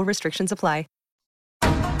 Fuel restrictions apply.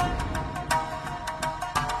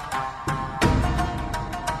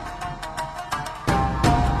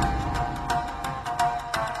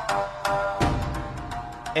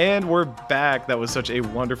 And we're back. That was such a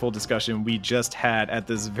wonderful discussion we just had at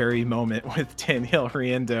this very moment with Danielle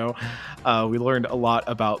Riendeau. We learned a lot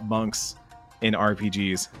about monks in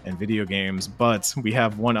RPGs and video games, but we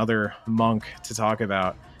have one other monk to talk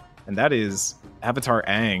about, and that is Avatar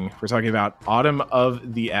Aang. We're talking about Autumn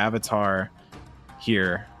of the Avatar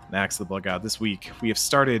here in Axe of the Blood God. This week, we have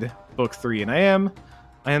started Book 3, and I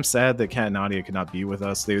am sad that Kat and Nadia could not be with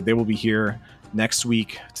us. They will be here next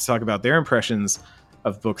week to talk about their impressions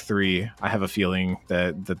of Book 3. I have a feeling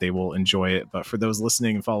that they will enjoy it. But for those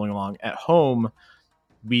listening and following along at home,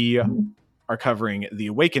 we are covering The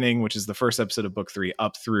Awakening, which is the first episode of Book 3,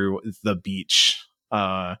 up through the beach.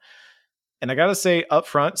 And I gotta say up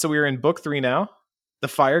front, so we are in Book 3 now, the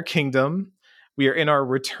Fire Kingdom. We are in our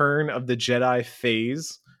Return of the Jedi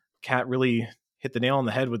phase. Kat really hit the nail on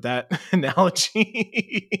the head with that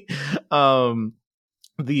analogy.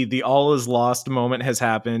 The all is lost moment has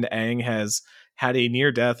happened. Aang has had a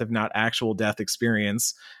near death, if not actual death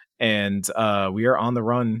experience. And we are on the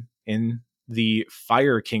run in the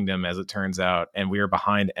Fire Kingdom, as it turns out, and we are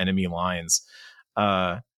behind enemy lines.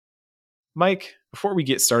 Mike, before we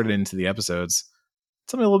get started into the episodes,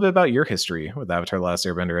 tell me a little bit about your history with Avatar: The Last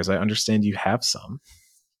Airbender, as I understand you have some.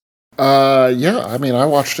 Yeah, I mean, I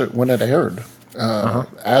watched it when it aired,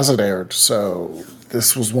 as it aired. So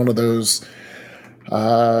this was one of those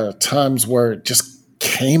times where it just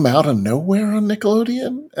came out of nowhere on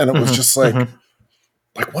Nickelodeon, and it was just like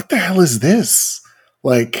what the hell is this?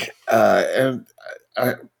 Like, and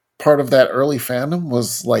part of that early fandom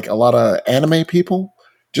was like a lot of anime people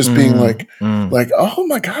just being like, oh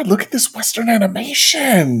my god, look at this Western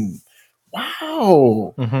animation!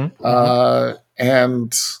 Wow!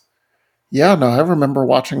 And yeah, no, I remember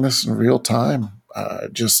watching this in real time,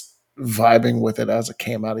 just vibing with it as it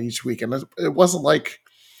came out each week. And it wasn't like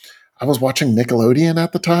I was watching Nickelodeon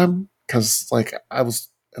at the time because like I was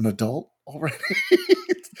an adult already.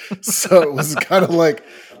 So it was kind of like,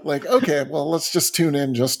 okay, well, let's just tune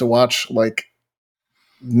in just to watch like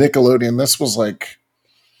Nickelodeon. This was like,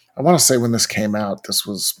 I want to say when this came out, this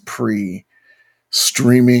was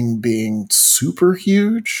streaming being super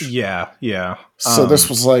huge. Yeah. So this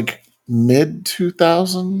was like mid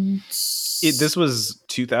 2000s. This was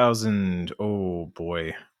 2000. Oh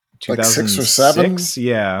boy, 2006? Like 6 or 7.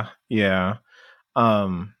 Yeah.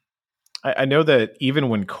 I know that even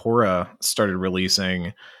when Korra started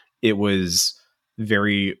releasing, it was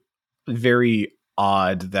very, very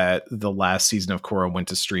odd that the last season of Korra went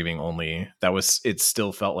to streaming only. It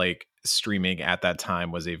still felt like streaming at that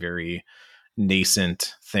time was a very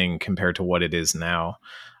nascent thing compared to what it is now.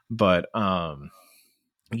 But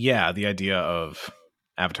yeah, the idea of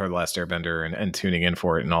Avatar: The Last Airbender and tuning in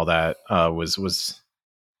for it and all that was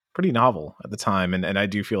pretty novel at the time, and I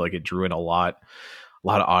do feel like it drew in a lot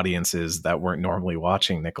of audiences that weren't normally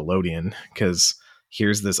watching Nickelodeon, because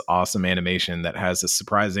here's this awesome animation that has a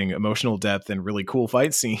surprising emotional depth and really cool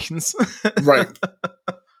fight scenes. Right.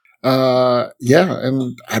 Yeah,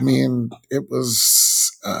 and I mean, it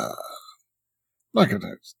was I'm not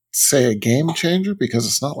gonna say a game changer because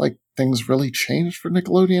it's not like things really changed for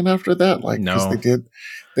Nickelodeon after that. Like, because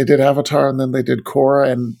they did Avatar and then they did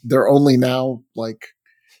Korra, and they're only now like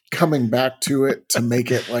coming back to it to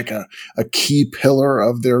make it like a key pillar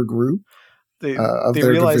of their group. They their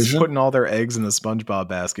realized division. Putting all their eggs in the SpongeBob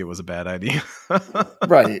basket was a bad idea.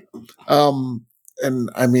 Right. And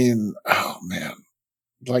I mean, oh man,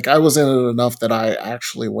 like I was in it enough that I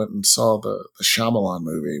actually went and saw the Shyamalan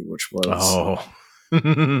movie, which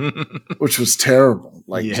was terrible.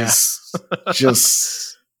 Like just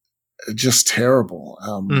terrible.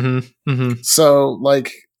 So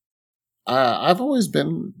like, I've always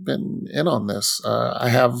been in on this. I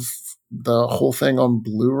have the whole thing on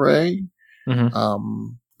Blu-ray.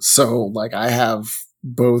 So like I have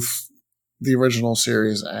both the original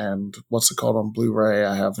series and what's it called on Blu-ray.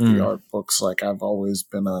 I have the art books. Like I've always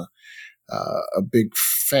been a big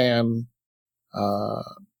fan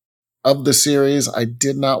of the series. I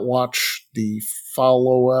did not watch the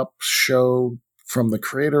follow-up show from the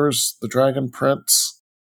creators, The Dragon Prince.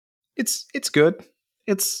 It's good.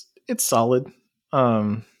 It's solid.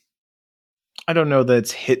 I don't know that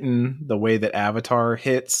it's hitting the way that Avatar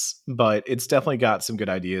hits, but it's definitely got some good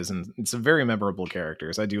ideas and some very memorable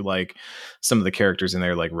characters. I do like some of the characters in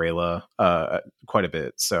there, like Rayla, quite a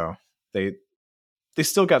bit. So they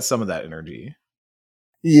still got some of that energy.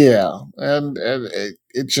 Yeah, and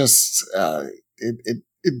it just it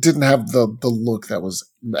didn't have the look that was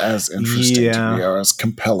as interesting to me or as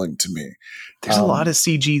compelling to me. There's a lot of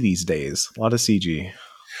CG these days. A lot of CG.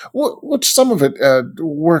 Which some of it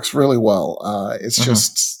works really well. It's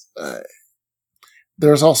just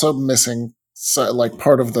there's also missing, like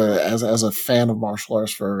part of the as a fan of martial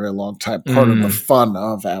arts for a very long time. Part of the fun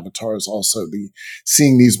of Avatar is also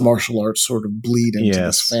seeing these martial arts sort of bleed into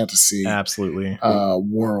this fantasy, absolutely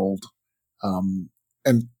world. And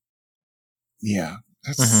yeah,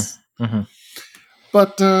 that's.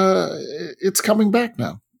 But it's coming back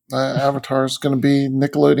now. Avatar is going to be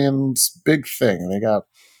Nickelodeon's big thing. They got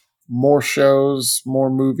more shows, more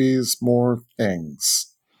movies, more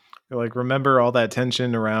things. You're like, remember all that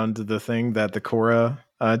tension around the thing that the Korra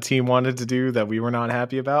team wanted to do that we were not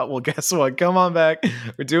happy about? Well, guess what? Come on back.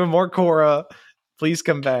 We're doing more Korra. Please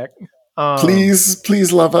come back.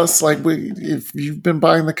 Please love us. Like if you've been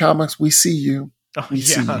buying the comics, we see you.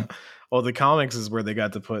 See you. Well, the comics is where they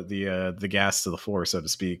got to put the gas to the floor, so to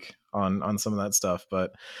speak, on some of that stuff.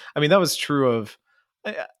 But I mean, that was true of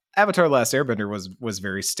Avatar: Last Airbender was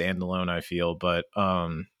very standalone, I feel, but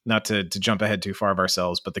not to jump ahead too far of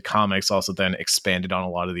ourselves, but the comics also then expanded on a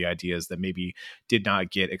lot of the ideas that maybe did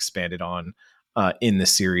not get expanded on in the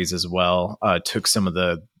series as well. Took some of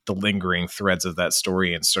the lingering threads of that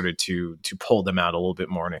story and started to pull them out a little bit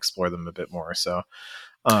more and explore them a bit more. So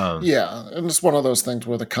yeah, and it's one of those things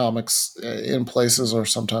where the comics in places are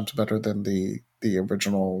sometimes better than the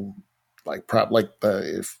original. Like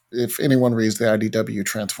if anyone reads the IDW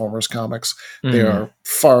Transformers comics, they are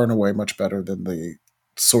far and away much better than the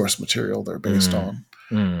source material they're based on.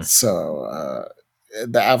 So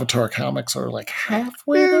the Avatar comics are like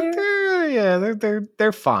halfway there.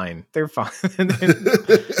 They're fine. They're fine.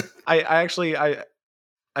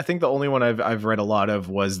 I think the only one I've read a lot of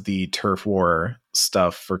was the Turf War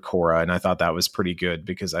stuff for Korra, and I thought that was pretty good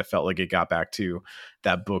because I felt like it got back to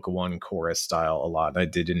that book one Korra style a lot, and I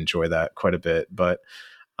did enjoy that quite a bit. But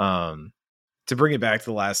to to bring it back to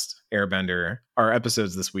The Last Airbender, our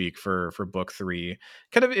episodes this week for book 3,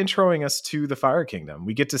 kind of introing us to the Fire Kingdom.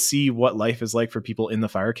 We get to see what life is like for people in the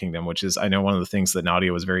Fire Kingdom, which is, I know, one of the things that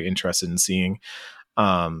Nadia was very interested in seeing.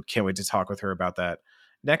 Can't wait to talk with her about that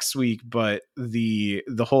next week. But the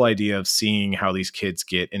whole idea of seeing how these kids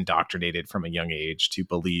get indoctrinated from a young age to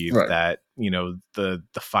believe that, you know, the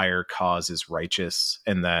fire cause is righteous,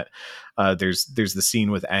 and that there's the scene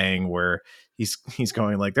with Aang where he's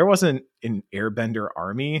going like, there wasn't an airbender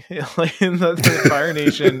army like in the Fire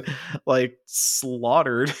Nation like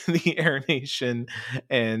slaughtered the Air Nation,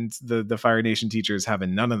 and the Fire Nation teachers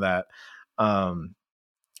having none of that. I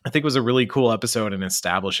think was a really cool episode in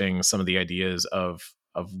establishing some of the ideas of,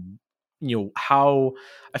 you know, how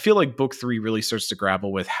I feel like book 3 really starts to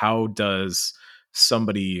grapple with how does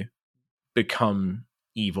somebody become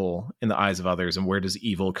evil in the eyes of others, and where does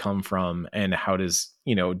evil come from, and how does,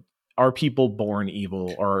 you know, are people born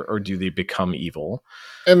evil, or do they become evil?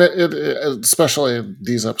 And it especially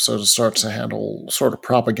these episodes starts to handle sort of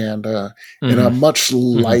propaganda in a much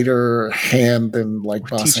lighter hand than like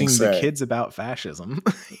teaching the kids about fascism.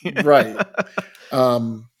 Right.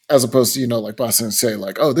 As opposed to, you know, like Ba Sing Se,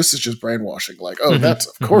 like, oh, this is just brainwashing. Like, oh, that's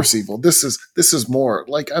of course evil. This is more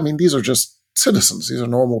like, I mean, these are just citizens. These are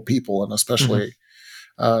normal people. And especially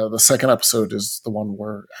the second episode is the one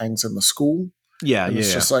where Aang's in the school. Yeah. And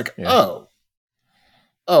it's just like,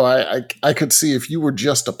 I could see if you were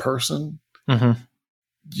just a person,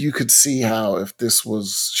 you could see how if this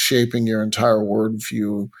was shaping your entire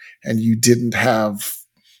worldview and you didn't have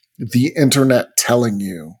the internet telling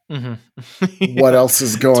you what else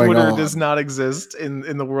is going Twitter on. Twitter does not exist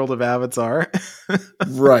in the world of Avatar.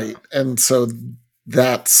 Right. And so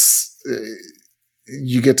that's,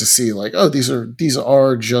 you get to see like, oh, these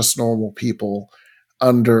are just normal people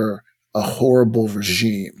under a horrible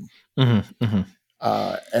regime. And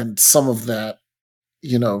some of that,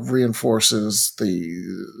 you know, reinforces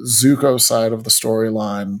the Zuko side of the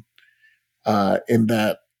storyline, in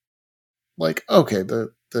that, like, okay, the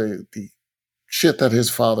shit that his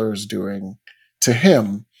father is doing to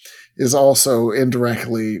him is also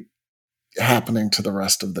indirectly happening to the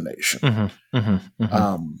rest of the nation.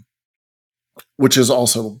 Which is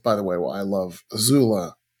also, by the way, why I love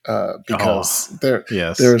Azula, because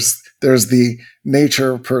there's the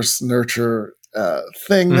nature versus nurture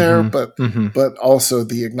thing there, but also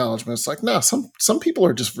the acknowledgement. It's like, no, some people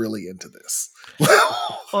are just really into this.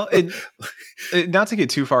 Well, not to get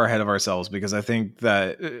too far ahead of ourselves, because I think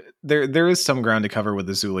that there is some ground to cover with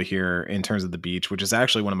Azula here in terms of the beach, which is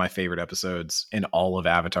actually one of my favorite episodes in all of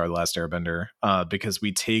Avatar: The Last Airbender, because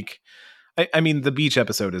we take. I mean, the beach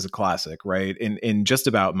episode is a classic, right? In just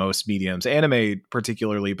about most mediums, anime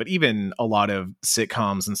particularly, but even a lot of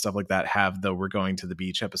sitcoms and stuff like that have the "we're going to the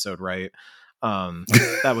beach" episode, right?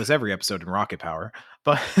 That was every episode in Rocket Power,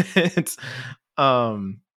 but it's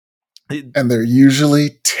and they're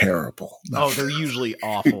usually terrible. They're usually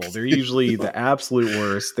awful. They're usually the absolute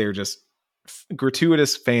worst. They're just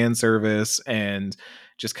gratuitous fan service and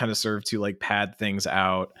just kind of serve to like pad things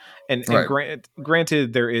out. And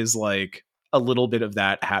granted, there is like a little bit of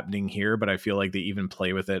that happening here, but I feel like they even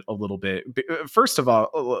play with it a little bit. First of all,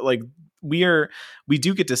 like we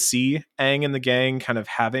do get to see Aang and the gang kind of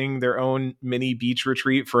having their own mini beach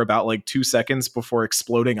retreat for about like 2 seconds before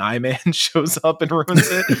exploding I-Man shows up and ruins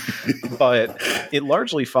it. But it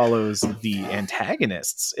largely follows the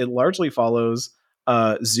antagonists. It largely follows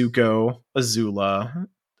Zuko, Azula,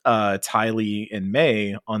 Ty Lee, and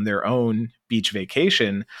May on their own beach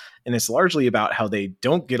vacation. And it's largely about how they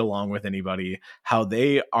don't get along with anybody, how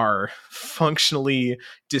they are functionally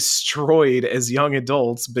destroyed as young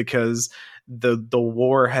adults because the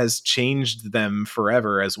war has changed them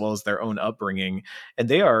forever, as well as their own upbringing. And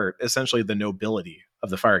they are essentially the nobility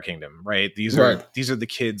of the Fire Kingdom, right? These are the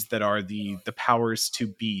kids that are the powers to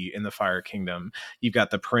be in the Fire Kingdom. You've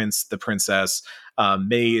got the prince, the princess.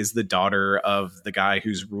 May is the daughter of the guy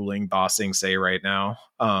who's ruling Ba Sing Se right now.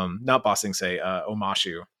 Not Ba Sing Se,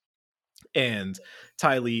 Omashu. And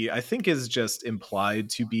Ty Lee, I think, is just implied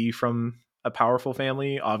to be from a powerful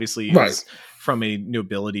family. Obviously, is from a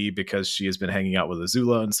nobility because she has been hanging out with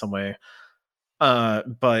Azula in some way.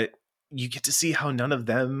 But you get to see how none of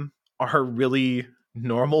them are really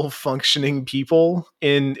normal functioning people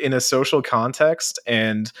in a social context,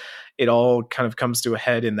 and it all kind of comes to a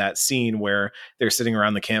head in that scene where they're sitting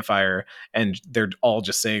around the campfire and they're all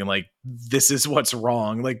just saying like, this is what's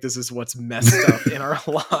wrong, like this is what's messed up in our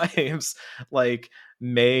lives. Like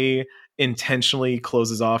May intentionally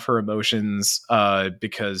closes off her emotions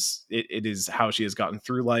because it is how she has gotten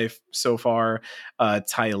through life so far.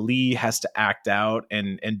 Ty Lee has to act out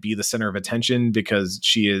and be the center of attention because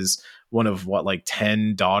she is one of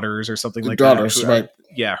 10 daughters or something like daughters, that. Right.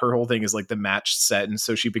 Yeah, her whole thing is like the match set, and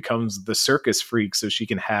so she becomes the circus freak so she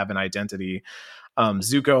can have an identity.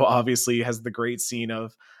 Zuko obviously has the great scene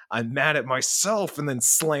of "I'm mad at myself," and then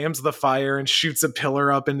slams the fire and shoots a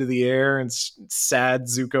pillar up into the air, and sad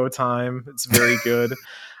Zuko time. It's very good.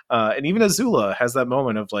 And even Azula has that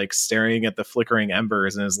moment of like staring at the flickering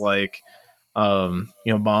embers and is like,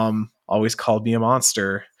 Mom always called me a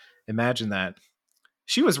monster. Imagine that.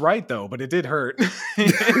 She was right though, but it did hurt.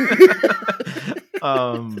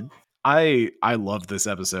 I love this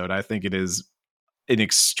episode. I think it is an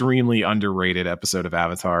extremely underrated episode of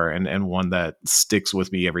Avatar and one that sticks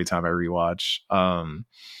with me every time I rewatch.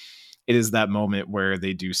 It is that moment where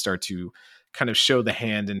they do start to kind of show the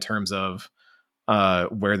hand in terms of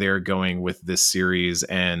where they're going with this series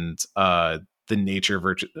and the nature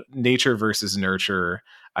versus nurture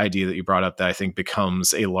idea that you brought up that I think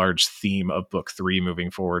becomes a large theme of book 3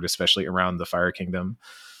 moving forward, especially around the Fire Kingdom.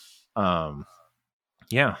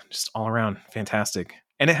 Yeah, just all around fantastic.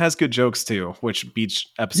 And it has good jokes too, which beach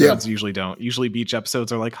episodes usually don't. Usually beach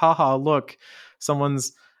episodes are like, haha, look,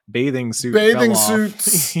 someone's bathing suit fell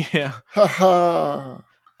suits. Off. Yeah. Haha.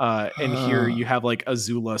 And here you have like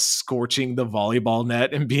Azula scorching the volleyball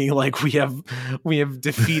net and being like, we have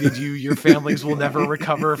defeated you. Your families will never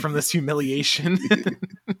recover from this humiliation.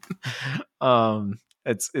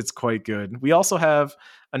 It's quite good. We also have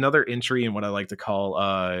another entry in what I like to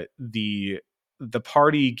call the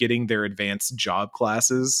party getting their advanced job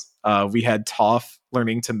classes. We had Toph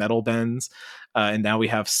learning to metal bends, and now we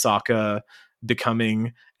have Sokka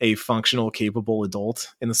becoming a functional, capable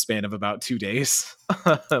adult in the span of about 2 days.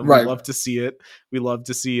 We love to see it. We love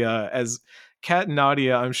to see, as Kat and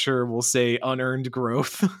Nadia, I'm sure, will say, unearned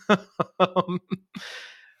growth.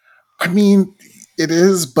 I mean, it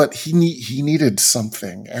is, but he needed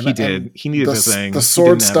something. And he did. He needed a thing. The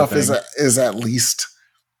sword stuff is at least...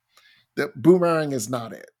 The boomerang is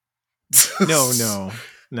not it. No.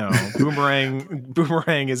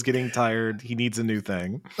 Boomerang is getting tired. He needs a new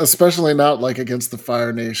thing. Especially not like against the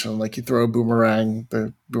Fire Nation. Like you throw a boomerang,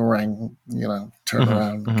 the boomerang, turn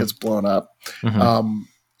around, gets blown up.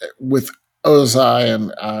 With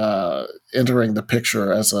Ozai entering the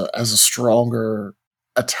picture as a stronger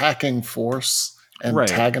attacking force,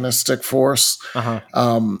 antagonistic force,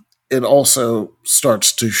 it also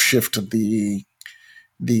starts to shift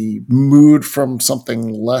the mood from something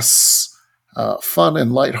less fun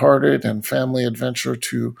and lighthearted and family adventure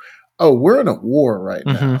to, we're in a war right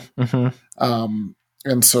now.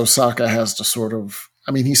 And so Sokka has to sort of,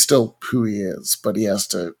 I mean, he's still who he is, but he has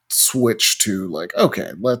to switch to like,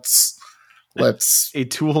 okay, let's a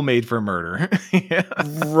tool made for murder.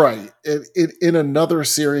 Right. In another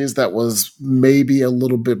series that was maybe a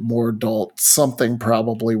little bit more adult, something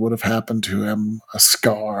probably would have happened to him, a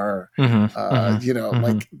scar,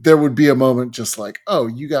 like there would be a moment just like, oh,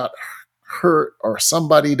 you got hurt or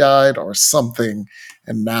somebody died or something.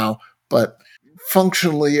 And now, but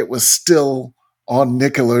functionally it was still on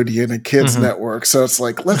Nickelodeon, a kids network. So it's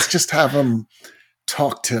like, let's just have him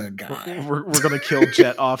talk to a guy. We're gonna kill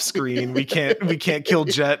Jet off screen. We can't kill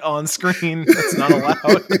Jet on screen. That's not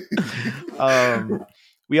allowed.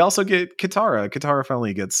 We also get Katara. Katara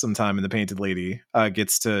finally gets some time in the Painted Lady.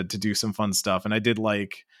 Gets to do some fun stuff, and I did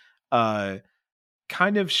like kind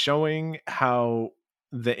of showing how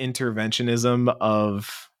the interventionism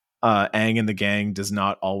of Aang and the gang does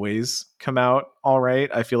not always come out all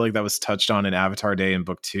right. I feel like that was touched on in Avatar Day in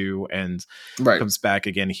book 2 and comes back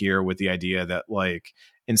again here with the idea that like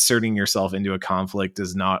inserting yourself into a conflict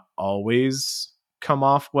does not always come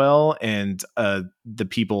off well. And the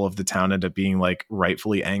people of the town end up being like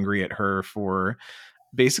rightfully angry at her for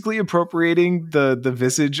basically appropriating the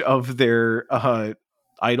visage of their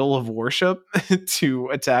idol of worship to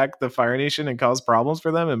attack the Fire Nation and cause problems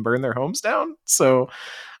for them and burn their homes down. So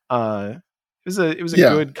it was a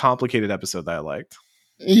good, complicated episode that I liked.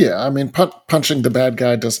 Yeah, I mean, punching the bad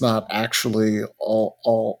guy does not actually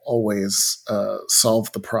always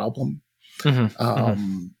solve the problem.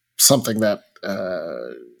 Something that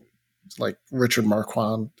like Richard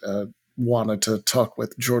Marquand wanted to talk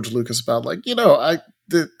with George Lucas about, like,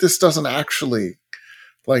 this doesn't actually,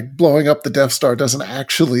 like, blowing up the Death Star doesn't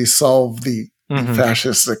actually solve the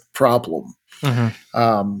fascistic problem.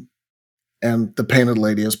 And the Painted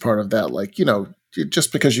Lady is part of that. Like,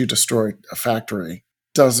 just because you destroy a factory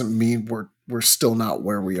doesn't mean we're still not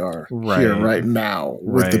where we are here right now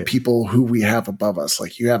with the people who we have above us.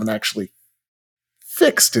 Like, you haven't actually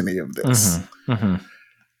fixed any of this.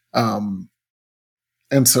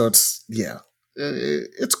 And so it's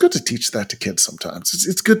good to teach that to kids sometimes.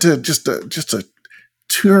 It's good to just to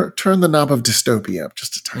turn the knob of dystopia up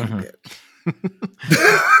just a tiny bit.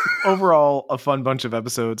 Overall, a fun bunch of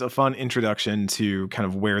episodes, a fun introduction to kind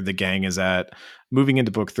of where the gang is at moving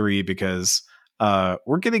into book 3, because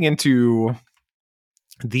we're getting into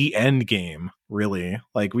the end game, really.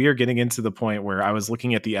 Like, we are getting into the point where I was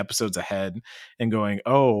looking at the episodes ahead and going,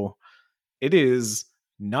 oh, it is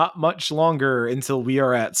not much longer until we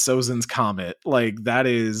are at Sozin's comet. Like, that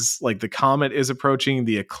is like, the comet is approaching,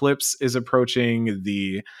 the eclipse is approaching,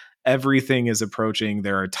 everything is approaching.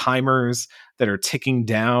 There are timers that are ticking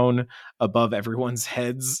down above everyone's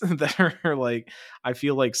heads that are like, I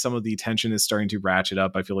feel like some of the tension is starting to ratchet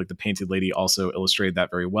up. I feel like the Painted Lady also illustrated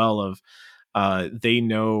that very well of,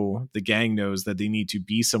 the gang knows that they need to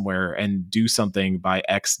be somewhere and do something by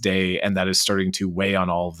X day, and that is starting to weigh on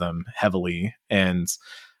all of them heavily. And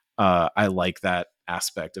I like that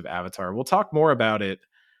aspect of Avatar. We'll talk more about it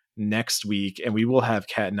next week, and we will have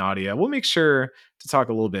Kat and Nadia. We'll make sure to talk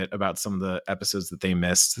a little bit about some of the episodes that they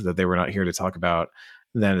missed, that they were not here to talk about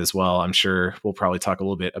then as well. I'm sure we'll probably talk a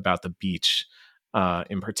little bit about the beach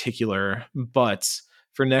in particular. But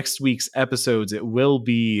for next week's episodes, it will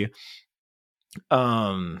be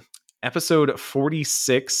episode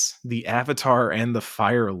 46, The Avatar and the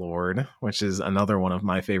Fire Lord, which is another one of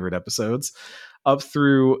my favorite episodes, up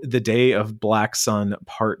through The Day of Black Sun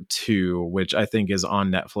Part 2, which I think is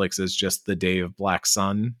on Netflix as just The Day of Black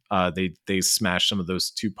Sun. They smashed some of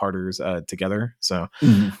those two-parters together. So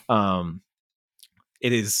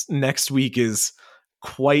it is, next week is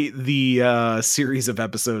quite the series of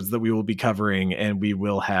episodes that we will be covering, and we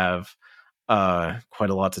will have quite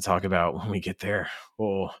a lot to talk about when we get there.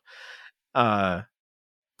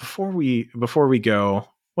 Before we go,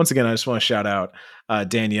 once again, I just want to shout out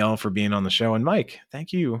Danielle for being on the show, and Mike,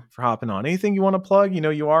 thank you for hopping on. Anything you want to plug? You know,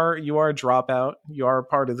 you are a dropout, you are a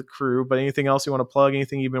part of the crew, but anything else you want to plug?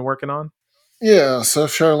 Anything you've been working on? Yeah, so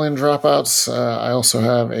Charlene Dropouts, I also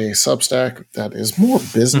have a Substack that is more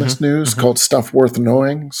business news called Stuff Worth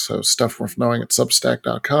Knowing. So Stuff Worth Knowing at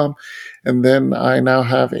Substack.com. And then I now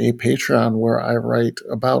have a Patreon where I write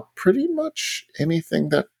about pretty much anything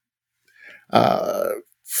that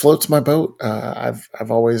floats my boat.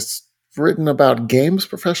 I've always written about games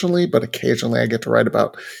professionally, but occasionally I get to write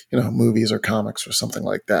about, movies or comics or something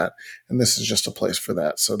like that. And this is just a place for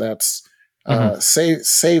that. So that's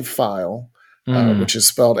Save File. Which is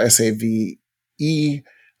spelled SAVEPHILE.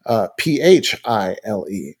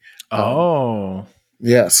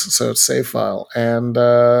 Yes, so it's Save File, and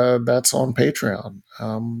that's on Patreon.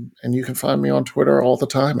 And you can find me on Twitter all the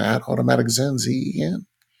time at AutomaticZen, ZEN.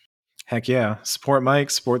 Heck yeah. Support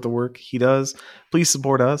Mike, support the work he does. Please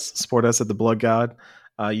support us at The Blood God.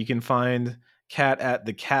 You can find Kat at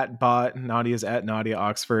the Cat Bot, Nadia's at Nadia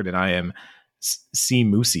Oxford, and I am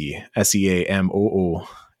Seamoosi, SEAMOOSI.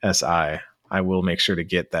 I will make sure to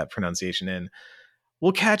get that pronunciation in.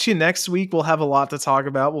 We'll catch you next week. We'll have a lot to talk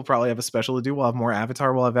about. We'll probably have a special to do. We'll have more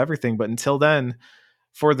Avatar. We'll have everything. But until then,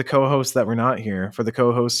 for the co-hosts that were not here, for the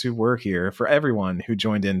co-hosts who were here, for everyone who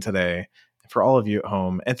joined in today, for all of you at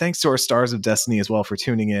home, and thanks to our Stars of Destiny as well for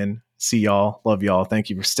tuning in. See y'all. Love y'all. Thank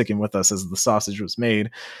you for sticking with us as the sausage was made.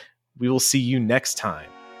 We will see you next time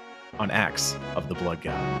on Acts of the Blood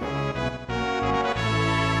God.